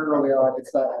still very early on.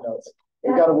 It's not, I know it's,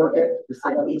 we got to work it.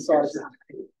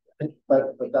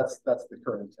 But that's the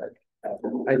current intent.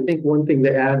 I think one thing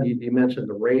to add, you mentioned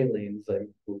the railings,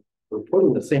 we're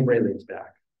putting the same railings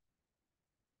back.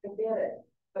 I get it,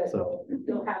 but So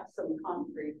you'll have some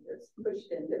concrete that's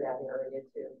pushed into that area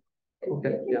too. And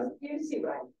okay, yeah. You see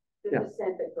right, the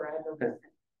descent, the gradual descent.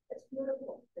 It's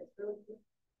beautiful. It's really beautiful.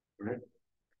 Right.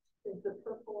 Is the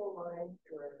purple line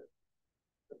or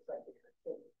looks like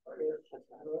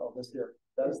Oh, this here,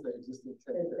 that is the existing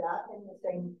thing. is that in the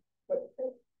same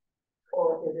footprint,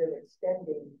 or is it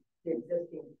extending the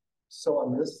existing? So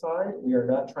on this side, we are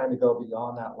not trying to go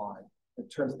beyond that line in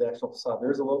terms of the actual facade.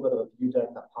 There's a little bit of a view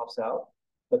deck that pops out,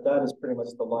 but that is pretty much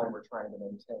the line we're trying to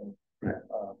maintain. Right.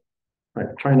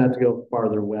 Right. Try not to go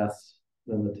farther west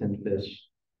than the 10 fish.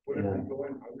 Would it be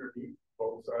going underneath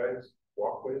both sides,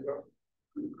 walkways up?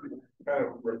 Kind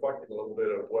of reflecting a little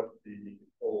bit of what the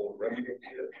whole restaurant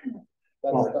is.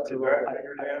 That's is that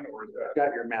figured in, or is that?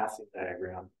 Got your massing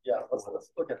diagram. Yeah, let's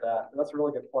look at that. That's a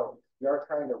really good point. We are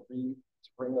trying to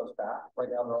bring those back. Right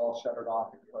now, they're all shuttered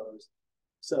off and closed.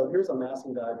 So here's a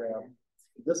massing diagram.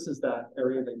 This is that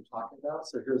area that you're talking about.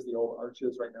 So here's the old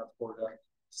arches. Right now it's boarded up.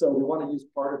 So we want to use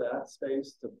part of that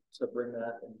space to bring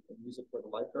that and use it for the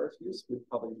lifeguards use. We'd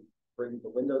probably bring the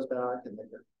windows back and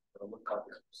make it look like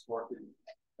it's snorkeling.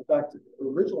 In fact,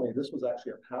 originally this was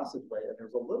actually a passageway, and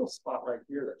there's a little spot right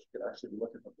here that you could actually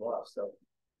look at the bluff. So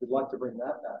we'd like to bring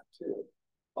that back too.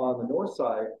 On the north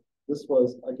side, this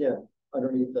was again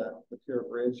underneath the Pier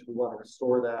bridge. We want to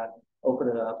restore that, open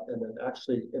it up, and then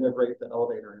actually integrate the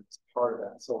elevator as part of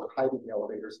that. So we're hiding the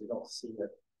elevator so you don't see it.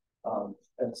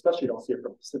 And especially you don't see it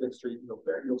from Pacific Street.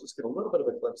 You'll just get a little bit of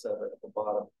a glimpse of it at the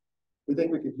bottom. We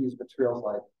think we could use materials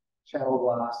like channel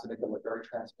glass to make it look very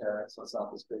transparent, so it's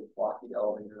not this big blocky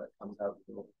elevator that comes out of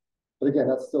the building. But again,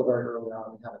 that's still very early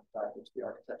on. We haven't dived into the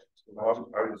architecture too much.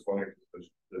 I was just wondering,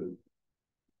 the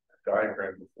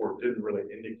diagram before didn't really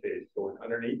indicate going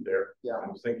underneath there. Yeah. I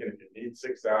was thinking if you need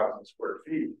 6,000 square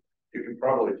feet, you could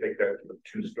probably take that to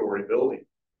a 2-story building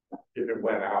if it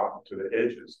went out to the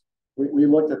edges. We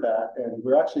looked at that, and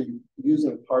we're actually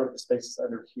using part of the spaces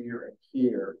under here and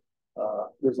here.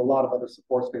 There's a lot of other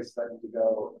support spaces that need to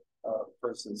go. For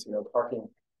instance, parking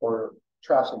or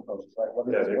trash enclosures, right?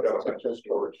 They've got a bunch of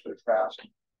storage for trash.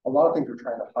 A lot of things we're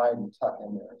trying to hide and tuck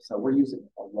in there. So we're using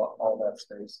all that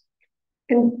space.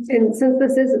 And since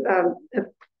this is a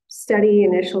study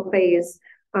initial phase,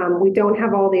 we don't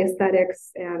have all the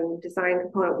aesthetics and design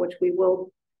component, which we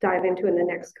will dive into in the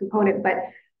next component. But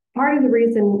part of the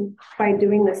reason by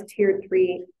doing this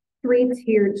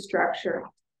three-tiered structure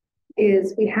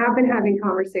is we have been having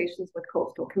conversations with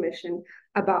Coastal Commission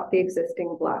about the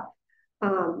existing bluff.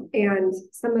 And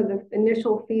some of the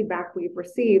initial feedback we've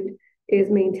received is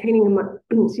maintaining,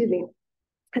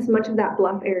 as much of that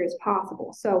bluff area as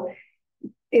possible. So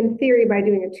in theory, by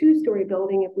doing a 2-story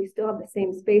building, if we still have the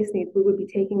same space needs, we would be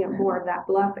taking up more of that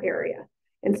bluff area.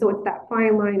 And so it's that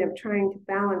fine line of trying to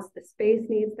balance the space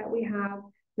needs that we have,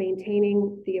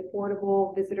 maintaining the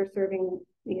affordable visitor serving,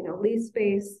 lease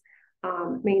space,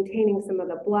 maintaining some of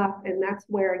the bluff. And that's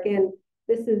where, again,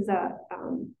 this is a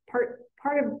part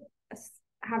of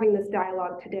having this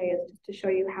dialogue today is just to show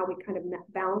you how we kind of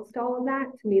balanced all of that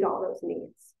to meet all those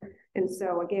needs. And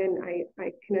so again,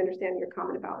 I can understand your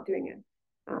comment about doing it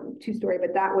two-story,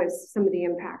 but that was some of the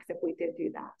impacts if we did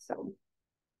do that. So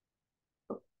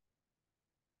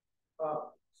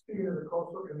speaking of the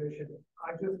Coastal Commission,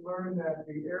 I just learned that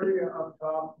the area up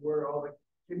top where all the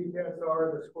kitty cats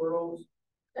are, the squirrels,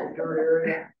 their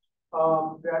area,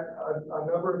 that a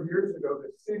number of years ago,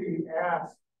 the city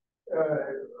asked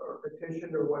or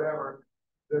petitioned or whatever,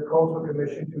 the Coastal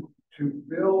Commission to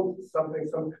build something,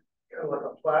 some kind of like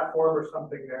a platform or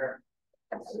something there.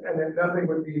 And then nothing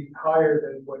would be higher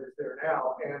than what is there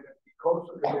now. And the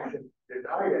Coastal Commission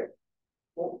denied it.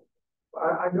 Well,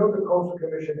 I know the Coastal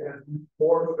Commission has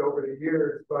morphed over the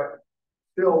years, but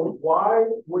still, why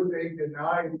would they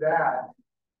deny that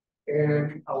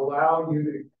and allow you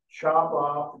to chop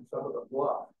off some of the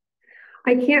bluff?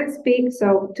 I can't speak.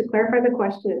 So to clarify the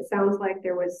question, it sounds like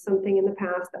there was something in the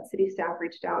past that city staff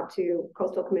reached out to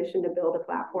Coastal Commission to build a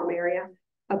platform area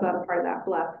above part of that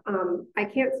bluff. I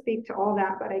can't speak to all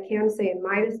that, but I can say in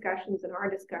my discussions and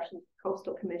our discussions with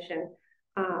Coastal Commission,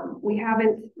 we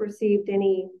haven't received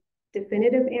any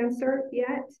definitive answer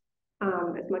yet,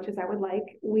 as much as I would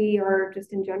like. We are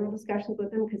just in general discussions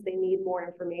with them because they need more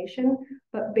information.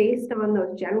 But based on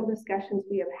those general discussions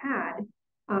we have had,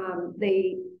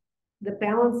 the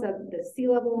balance of the sea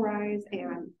level rise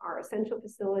and our essential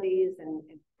facilities and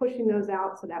pushing those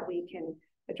out so that we can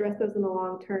address those in the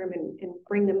long term and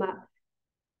bring them up.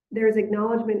 There's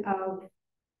acknowledgement of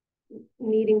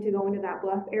needing to go into that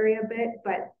bluff area a bit,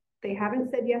 but they haven't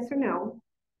said yes or no.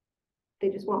 They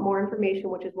just want more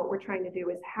information, which is what we're trying to do,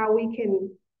 is how we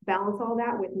can balance all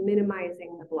that with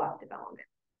minimizing the bluff development.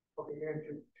 Okay,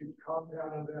 and to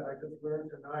compound on that, I just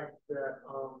learned tonight that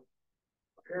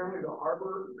apparently the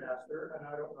harbor master, and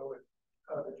I don't know if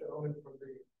the gentleman from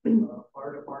the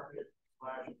fire department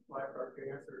 / lifeguard can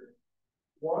answer,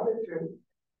 wanted to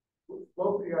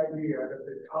float the idea that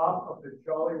the top of the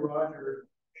Jolly Roger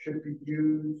should be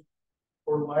used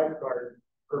for lifeguard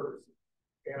purposes.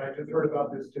 And I just heard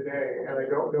about this today, and I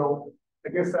don't know, I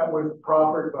guess that was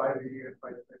proffered by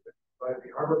the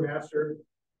harbor master.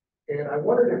 And I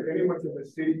wondered if anyone in the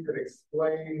city could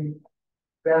explain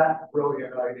that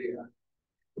brilliant idea.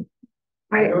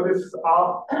 I know this is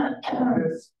off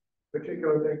this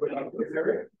particular thing, but is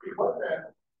there what's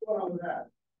going on with that?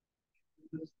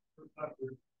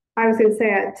 I was going to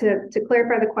say to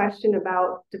clarify the question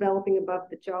about developing above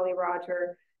the Jolly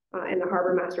Roger and the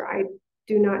harbor master, I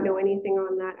do not know anything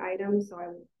on that item, so I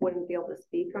wouldn't be able to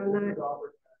speak on that.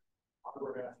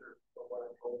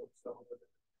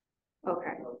 Okay.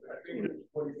 I think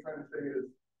what he's trying to say is,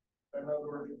 in other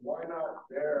words, why not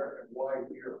there and why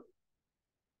here?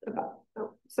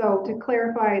 So to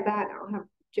clarify that, I'll have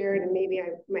Jared and maybe I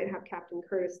might have Captain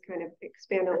Curtis kind of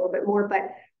expand a little bit more,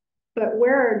 but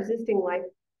where are existing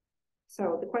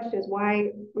so the question is,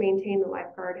 why maintain the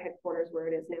lifeguard headquarters where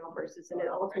it is now versus an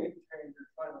alternate? You're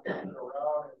trying to turn it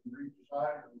around and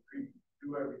redesign and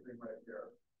redo everything right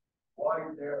there. Why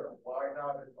there? Why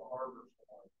not at the harbor?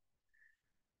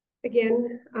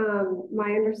 Again,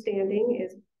 my understanding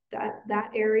is that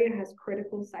that area has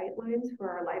critical sight lines for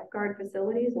our lifeguard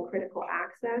facilities and critical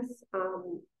access.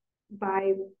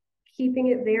 By keeping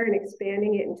it there and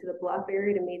expanding it into the bluff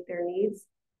area to meet their needs,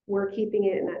 we're keeping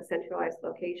it in that centralized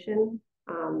location.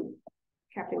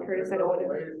 Captain Curtis, I don't want to.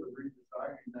 Ways of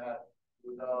redesigning that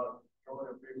without throwing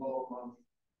a big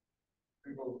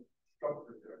old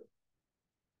structure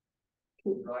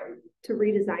there, right? To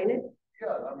redesign it.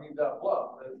 Yeah, I mean that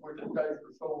bluff. That's what you guys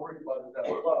were so worried about, is that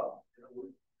bluff. You know,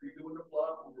 we're redoing the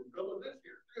bluff, and we're building this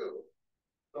here too.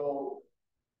 So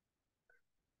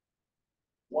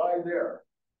why there?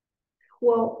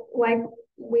 Well, like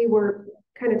we were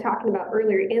kind of talking about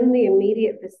earlier, in the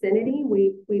immediate vicinity,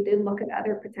 we did look at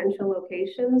other potential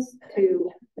locations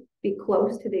to be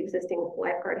close to the existing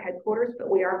lifeguard headquarters, but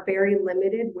we are very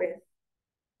limited with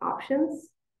options.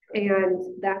 And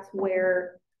that's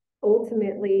where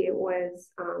ultimately it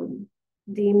was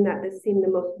deemed that this seemed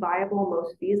the most viable,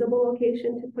 most feasible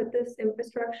location to put this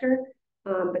infrastructure.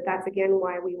 But that's again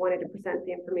why we wanted to present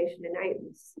the information tonight,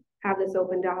 have this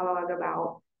open dialogue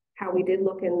about how we did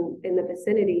look in the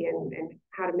vicinity and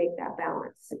how to make that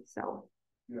balance. So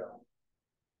yeah,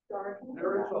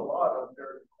 there is a lot up there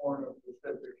at the corner of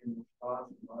Pacific in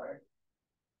Wisconsin, right?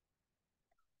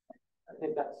 I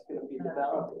think that's going to be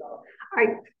developed.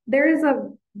 There is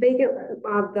a vacant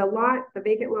the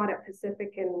vacant lot at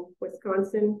Pacific in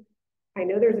Wisconsin. I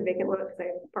know there's a vacant lot because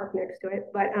I parked next to it,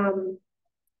 but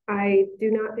I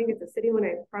do not think it's a city one.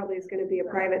 It probably is going to be a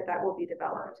private that will be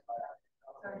developed.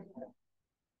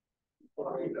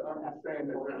 Well, I'm just saying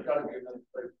that there's gotta be another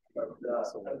place, but,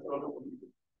 that's another one.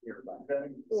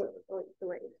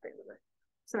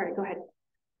 Sorry, go ahead.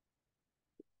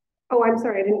 Oh, I'm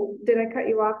sorry. Did I cut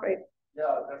you off?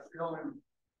 Yeah, that's the only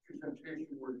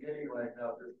presentation we're getting right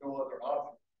now. There's no other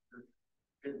option.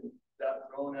 There's getting that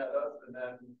thrown at us and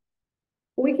then.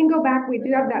 We can go back. We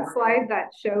do have that slide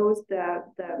that shows the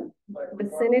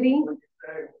vicinity.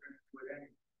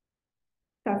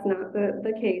 That's not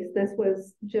the case. This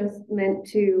was just meant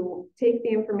to take the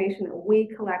information that we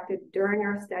collected during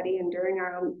our study and during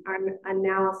our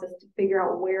analysis to figure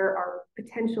out where are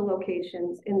potential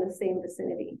locations in the same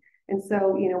vicinity. And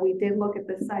so, you know, we did look at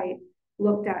the site,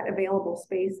 looked at available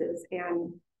spaces,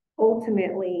 and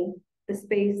ultimately the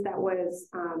space that was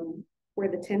where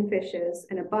the tin fish is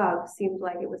and above seemed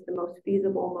like it was the most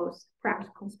feasible, most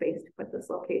practical space to put this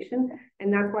location.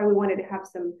 And that's why we wanted to have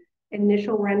some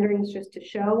initial renderings just to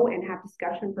show and have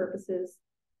discussion purposes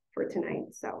for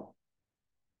tonight. So.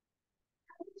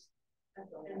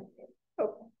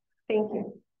 Oh, thank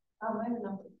you. I have a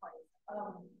number of points.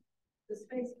 The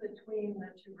space between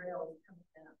the two rails coming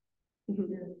down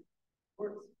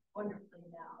works wonderfully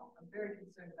now. I'm very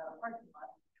concerned about a parking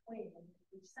lot between,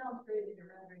 which sounds great in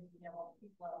your renderings, you have all the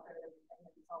people out there, everything,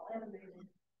 and it's all animated,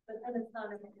 but then it's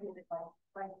not animated like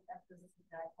right at this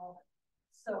exact moment.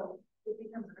 So it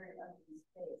becomes a very ugly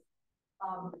space.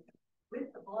 With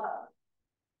the bluff,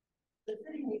 the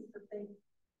city needs to think,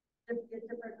 to get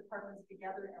different departments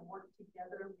together and work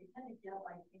together. We tend to get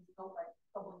like things built by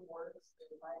public works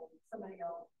or by somebody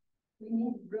else. We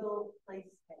need real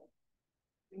placemaking.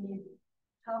 We need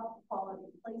top quality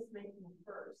placemaking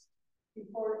first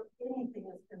before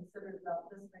anything is considered about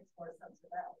this makes more sense or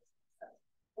that makes more sense.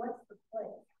 What's the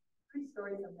place? 3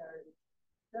 stories in there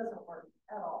doesn't work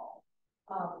at all.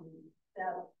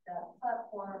 That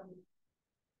platform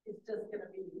is just going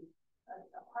to be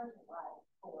a parking lot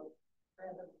full of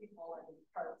random people and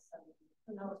carts and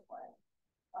who knows what.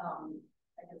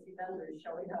 I can see vendors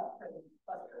showing up and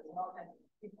busters and all kinds of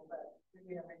people that we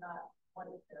may or may not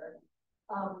want it there.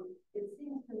 It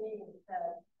seems to me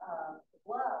that the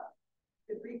bluff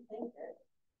could rethink it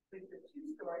with the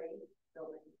 2-story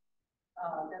building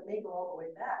that may go all the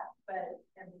way back,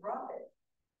 and drop it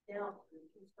down to the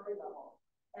 2-story level.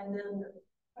 And then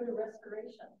put a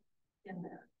restoration in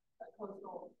there, a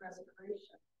coastal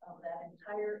restoration of that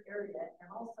entire area,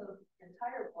 and also the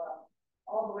entire bluff,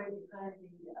 all the way behind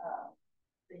the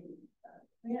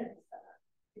community center.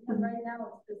 Because right now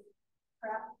it's just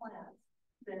crap plants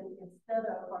that instead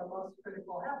of our most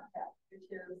critical habitat, which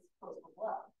is coastal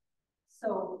bluff.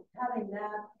 So having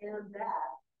that and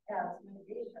that as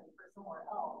mitigation for somewhere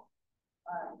else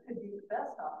could be the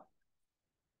best option.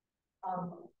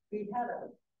 We had a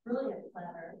brilliant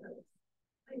planner that was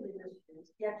completely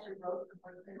misused. He actually wrote the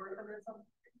book. They were under some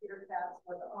computer tabs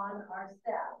was on our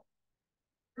staff.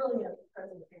 Brilliant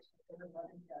presentation for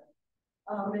everybody did.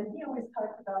 And he always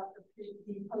talked about the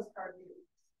postcard views.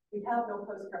 We have no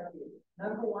postcard views.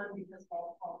 Number one, because of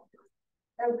all the politics.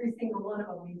 Every single one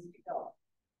of them needs to go.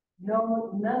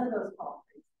 No, none of those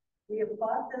politics. We have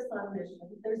bought this on mission.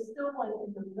 There's still one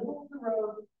in the middle of the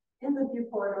road in the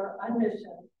view corridor on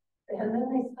mission. And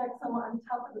then they stuck some on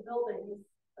top of the buildings.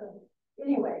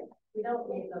 Anyway, we don't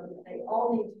need them. They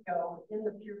all need to go in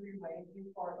the Pier view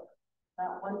corridor.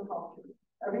 Not one culture.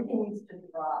 Everything needs to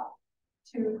drop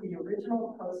to the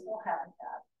original coastal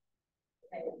habitat.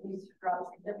 Okay, it needs to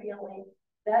drop significantly.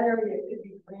 That area could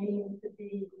be green, could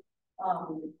be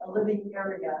a living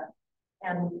area,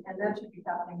 and that should be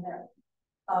happening there.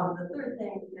 The third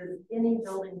thing is any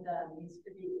building done needs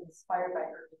to be inspired by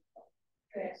urban.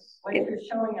 Okay. What you're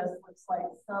showing us looks like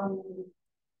some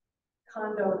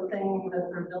condo thing that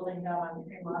they're building down on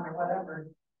Fremont or whatever.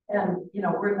 And, you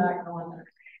know, we're not going there.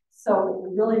 So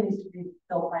it really needs to be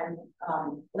built by,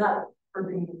 not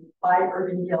by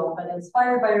Urban Gill, but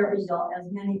inspired by Urban Gill, as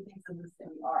many things in the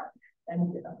city are.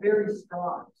 And very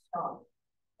strong.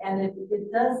 And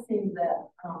it does seem that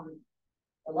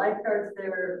the lifeguards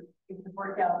there, we can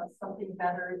work out something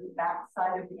better. The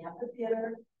backside of the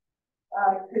amphitheater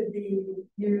could be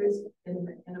used in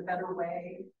a better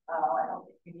way. I don't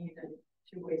think we need a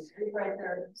 2-way street right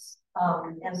there.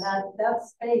 And that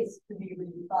space could be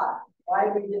rethought. Why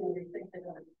we didn't rethink it in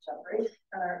a separation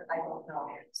center, I don't know.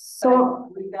 So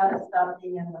we got to stop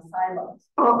being in the silos.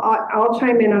 I'll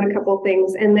chime in on a couple of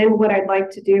things, and then what I'd like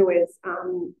to do is,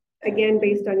 again,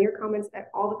 based on your comments,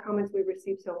 all the comments we've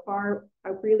received so far, I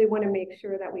really want to make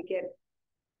sure that we get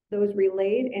those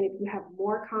relayed. And if you have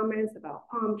more comments about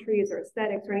palm trees or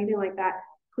aesthetics or anything like that,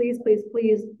 please, please,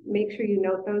 please make sure you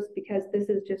note those, because this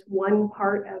is just one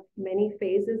part of many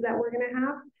phases that we're going to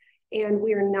have. And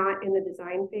we are not in the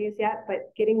design phase yet,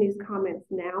 but getting these comments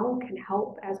now can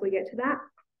help as we get to that.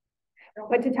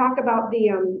 But to talk about the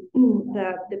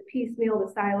piecemeal,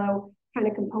 the silo kind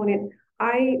of component,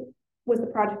 I was the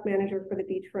project manager for the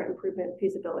beachfront improvement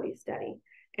feasibility study.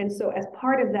 And so as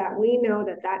part of that, we know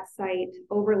that that site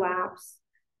overlaps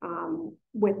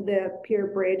with the Pier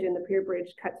Bridge, and the Pier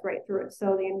Bridge cuts right through it.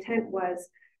 So the intent was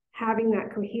having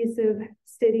that cohesive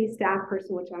city staff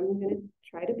person, which I'm going to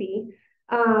try to be,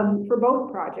 for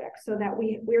both projects, so that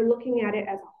we're looking at it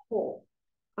as a whole,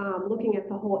 looking at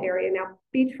the whole area. Now,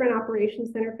 Beachfront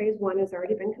Operations Center Phase 1 has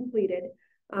already been completed.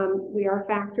 We are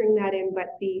factoring that in,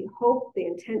 but the hope, the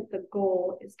intent, the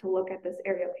goal is to look at this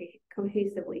area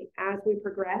cohesively as we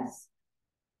progress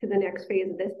to the next phase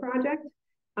of this project.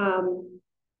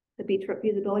 The beachfront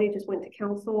feasibility just went to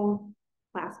council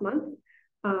last month.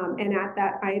 And at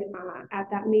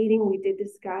that meeting, we did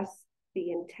discuss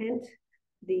the intent,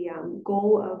 the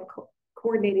goal of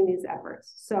coordinating these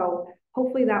efforts. So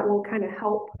hopefully that will kind of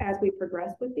help as we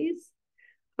progress with these.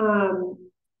 And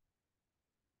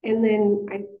then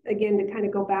again, to kind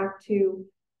of go back to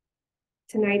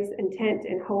tonight's intent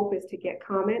and hope is to get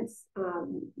comments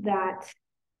that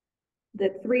the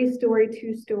 3-story,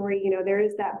 2-story, there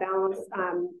is that balance.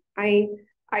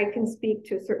 I can speak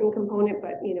to a certain component,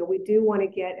 but we do want to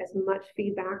get as much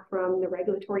feedback from the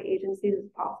regulatory agencies as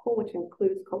possible, which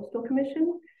includes Coastal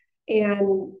Commission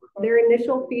and their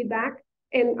initial feedback.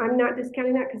 And I'm not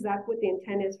discounting that, because that's what the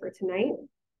intent is for tonight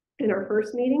in our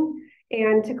first meeting.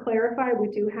 And to clarify, we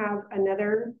do have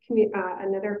another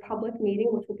public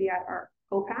meeting, which will be at our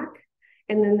OPAC,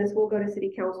 and then this will go to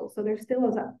City Council. So there still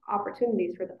is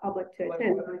opportunities for the public to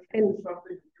attend. And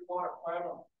something you want to plan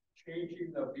on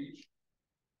changing the beach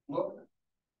look,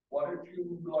 why don't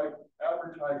you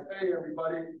advertise, hey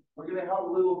everybody, we're gonna have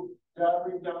a little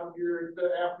gathering down here at the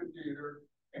amphitheater.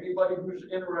 Anybody who's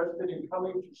interested in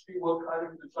coming to see what kind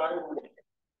of design we're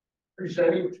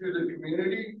presenting to the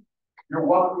community, you're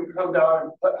welcome to come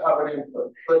down and have an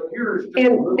input. But here's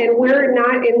and we're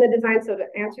not in the design. So to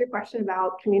answer your question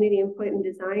about community input and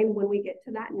design, when we get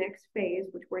to that next phase,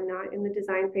 which we're not in the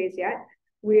design phase yet,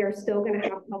 we are still going to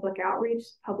have public outreach,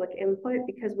 public input,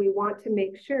 because we want to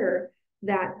make sure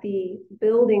that the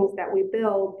buildings that we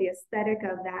build, the aesthetic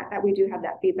of that we do have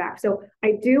that feedback. So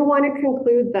I do want to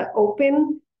conclude the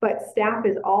open, but staff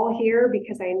is all here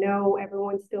because I know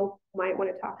everyone still might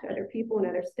want to talk to other people and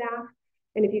other staff.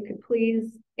 And if you could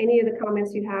please, any of the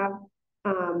comments you have,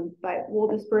 but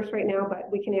we'll disperse right now, but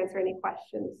we can answer any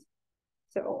questions.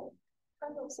 So.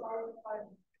 I'm sorry if I'm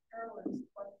Carolyn's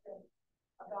question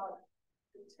about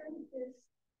the 10-fish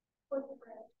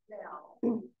footprint now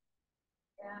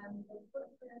and the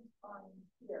footprint on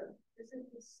here. Is it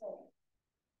the same?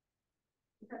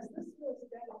 Because this was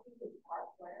dedicated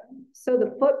parkland. So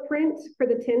the footprint for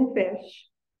the 10 fish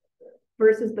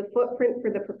versus the footprint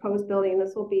for the proposed building,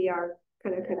 this will be our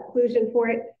kind of conclusion for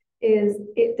it, is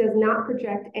it does not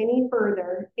project any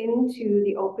further into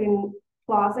the open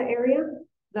plaza area.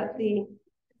 That the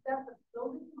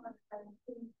building on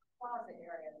the plaza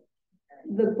area?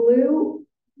 The blue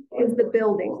is the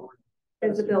building.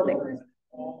 Is the building.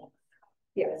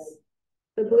 Yes.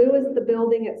 The blue is the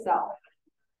building itself.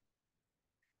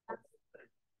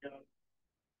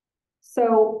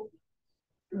 So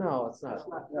no, it's not.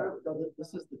 No,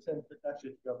 this is the 10.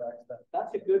 Actually, go back to that.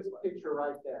 That's a good picture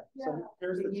right there. So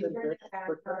here's the 10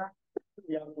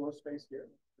 the outdoor space here,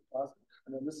 the closet,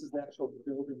 and then this is the actual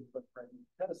building footprint. You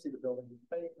kind of see the building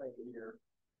faintly here,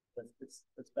 but it's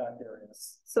back area.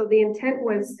 So the intent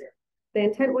was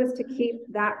to keep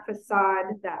that facade,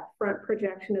 that front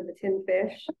projection of the 10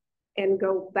 fish, and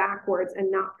go backwards and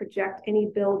not project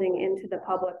any building into the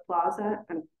public plaza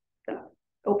and the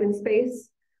open space.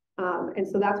 And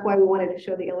so that's why we wanted to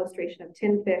show the illustration of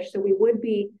 10 fish. So we would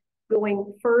be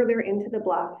going further into the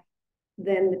bluff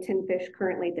than the 10 fish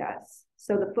currently does.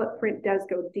 So the footprint does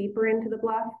go deeper into the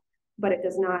bluff, but it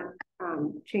does not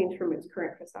change from its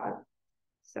current facade.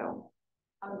 So,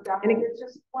 Doctor, there's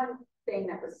just one thing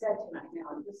that was said tonight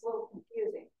now, it's a little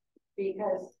confusing,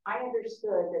 because I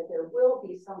understood that there will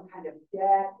be some kind of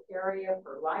deck area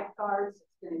for lifeguards.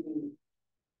 It's going to be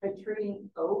protruding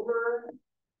over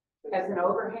as an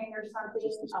overhang or something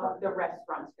of the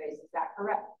restaurant space. Is that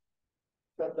correct?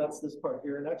 That's this part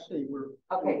here, and actually we're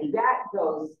okay. That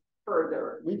goes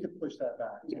further. We could push that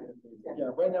back. Yeah,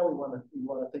 right now we want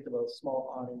to think of a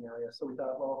small awning area. So we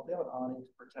thought, well, if they have an awning to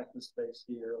protect the space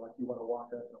here, like you want to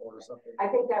walk up and order something. I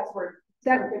think that's where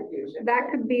That- some confusion.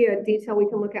 That could be a detail we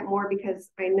can look at more,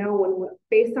 because I know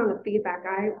based on the feedback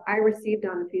I received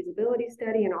on the feasibility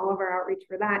study and all of our outreach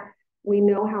for that, we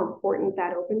know how important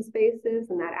that open space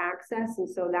is and that access. And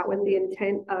so that was the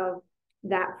intent of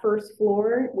that first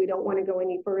floor. We don't want to go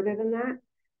any further than that.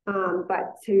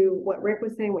 But to what Rick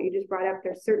was saying, what you just brought up,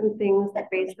 there's certain things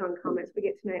that based on comments we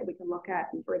get tonight, we can look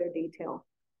at in further detail.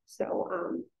 So,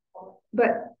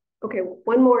 but okay,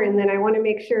 one more, and then I want to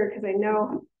make sure, because I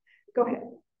know, go ahead.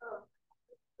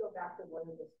 Go back to one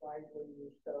of the slides where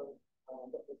you showed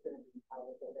what was going to be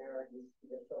powerful there, and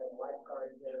you're showing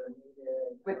lifeguards that are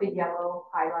needed. With the yellow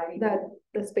highlighting.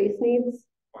 The space needs.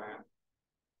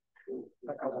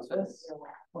 Like how this?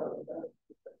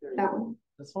 That one.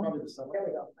 This one? Probably the summer. There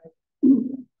we go.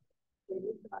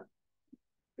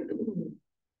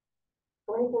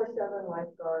 24/7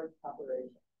 lifeguard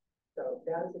operation. So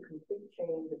that is a complete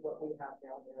change of what we have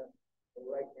down there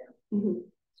right now.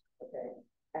 Okay,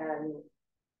 and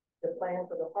the plan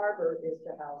for the harbor is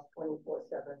to house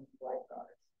 24/7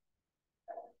 lifeguards.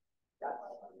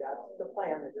 That's the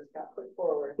plan that just got put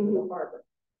forward for the harbor.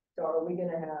 So are we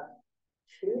gonna have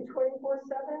two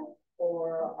 24/7,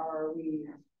 or are we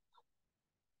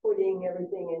putting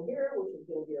everything in here, which is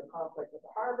gonna be a conflict with the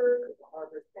harbor, because the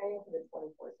harbor is paying for the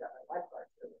 24/7 lifeguard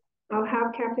service? I'll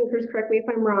have Captain Cruz correct me if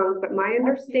I'm wrong, but my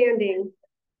understanding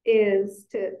is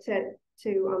to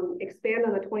expand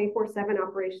on the 24/7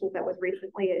 operations that was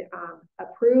recently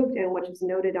approved, and which is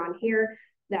noted on here,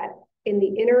 that in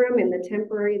the interim, in the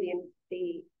temporary,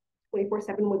 the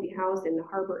 24/7 would be housed in the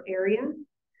harbor area,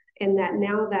 and that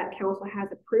now that council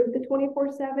has approved the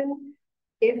 24/7,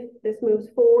 if this moves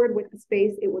forward with the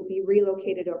space, it would be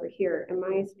relocated over here. Am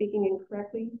I speaking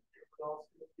incorrectly?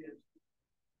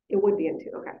 It would be in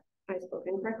two. Okay, I spoke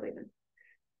incorrectly then.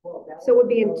 Well, So it would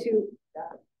be in two.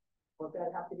 Will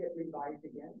that have to get revised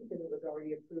again, because it was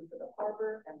already approved for the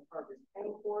harbor, and the harbor's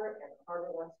paying for it, and the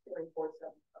harbor wants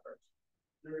 24/7 coverage?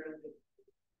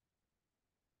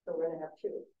 So we're gonna have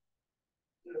two.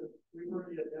 We've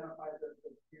already identified that the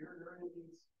pier during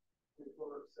these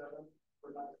 24/7,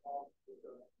 we're not involved with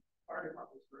the fire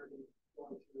department's already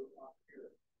going to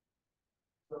pier.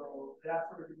 So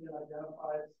that's already been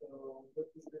identified, so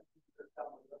this is the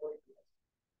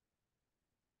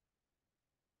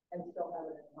And still have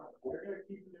it in the harbor. we're gonna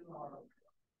keep it in the harbor.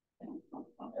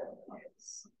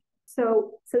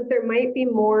 So since there might be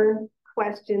more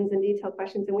questions and detailed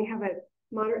questions, and we have a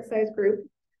moderate sized group,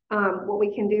 what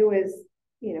we can do is,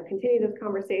 continue those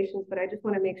conversations, but I just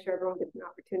want to make sure everyone gets an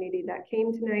opportunity that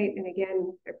came tonight. And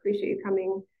again, I appreciate you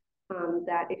coming,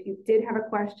 that if you did have a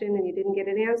question and you didn't get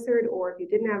it answered, or if you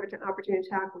didn't have an opportunity to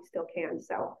talk, we still can.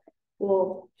 So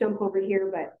we'll jump over here,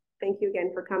 but thank you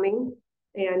again for coming.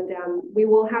 And we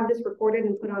will have this recorded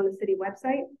and put on the city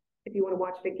website. If you want to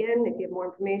watch it again, if you have more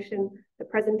information, the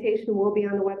presentation will be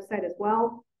on the website as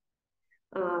well.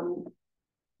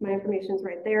 My information is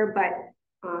right there, but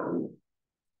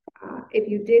if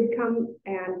you did come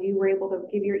and you were able to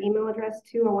give your email address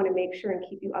too, I want to make sure and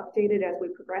keep you updated as we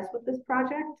progress with this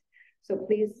project. So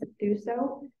please do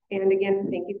so. And again,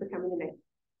 thank you for coming tonight.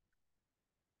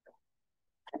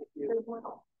 Thank you.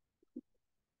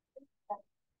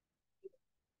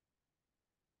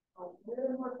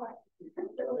 More questions?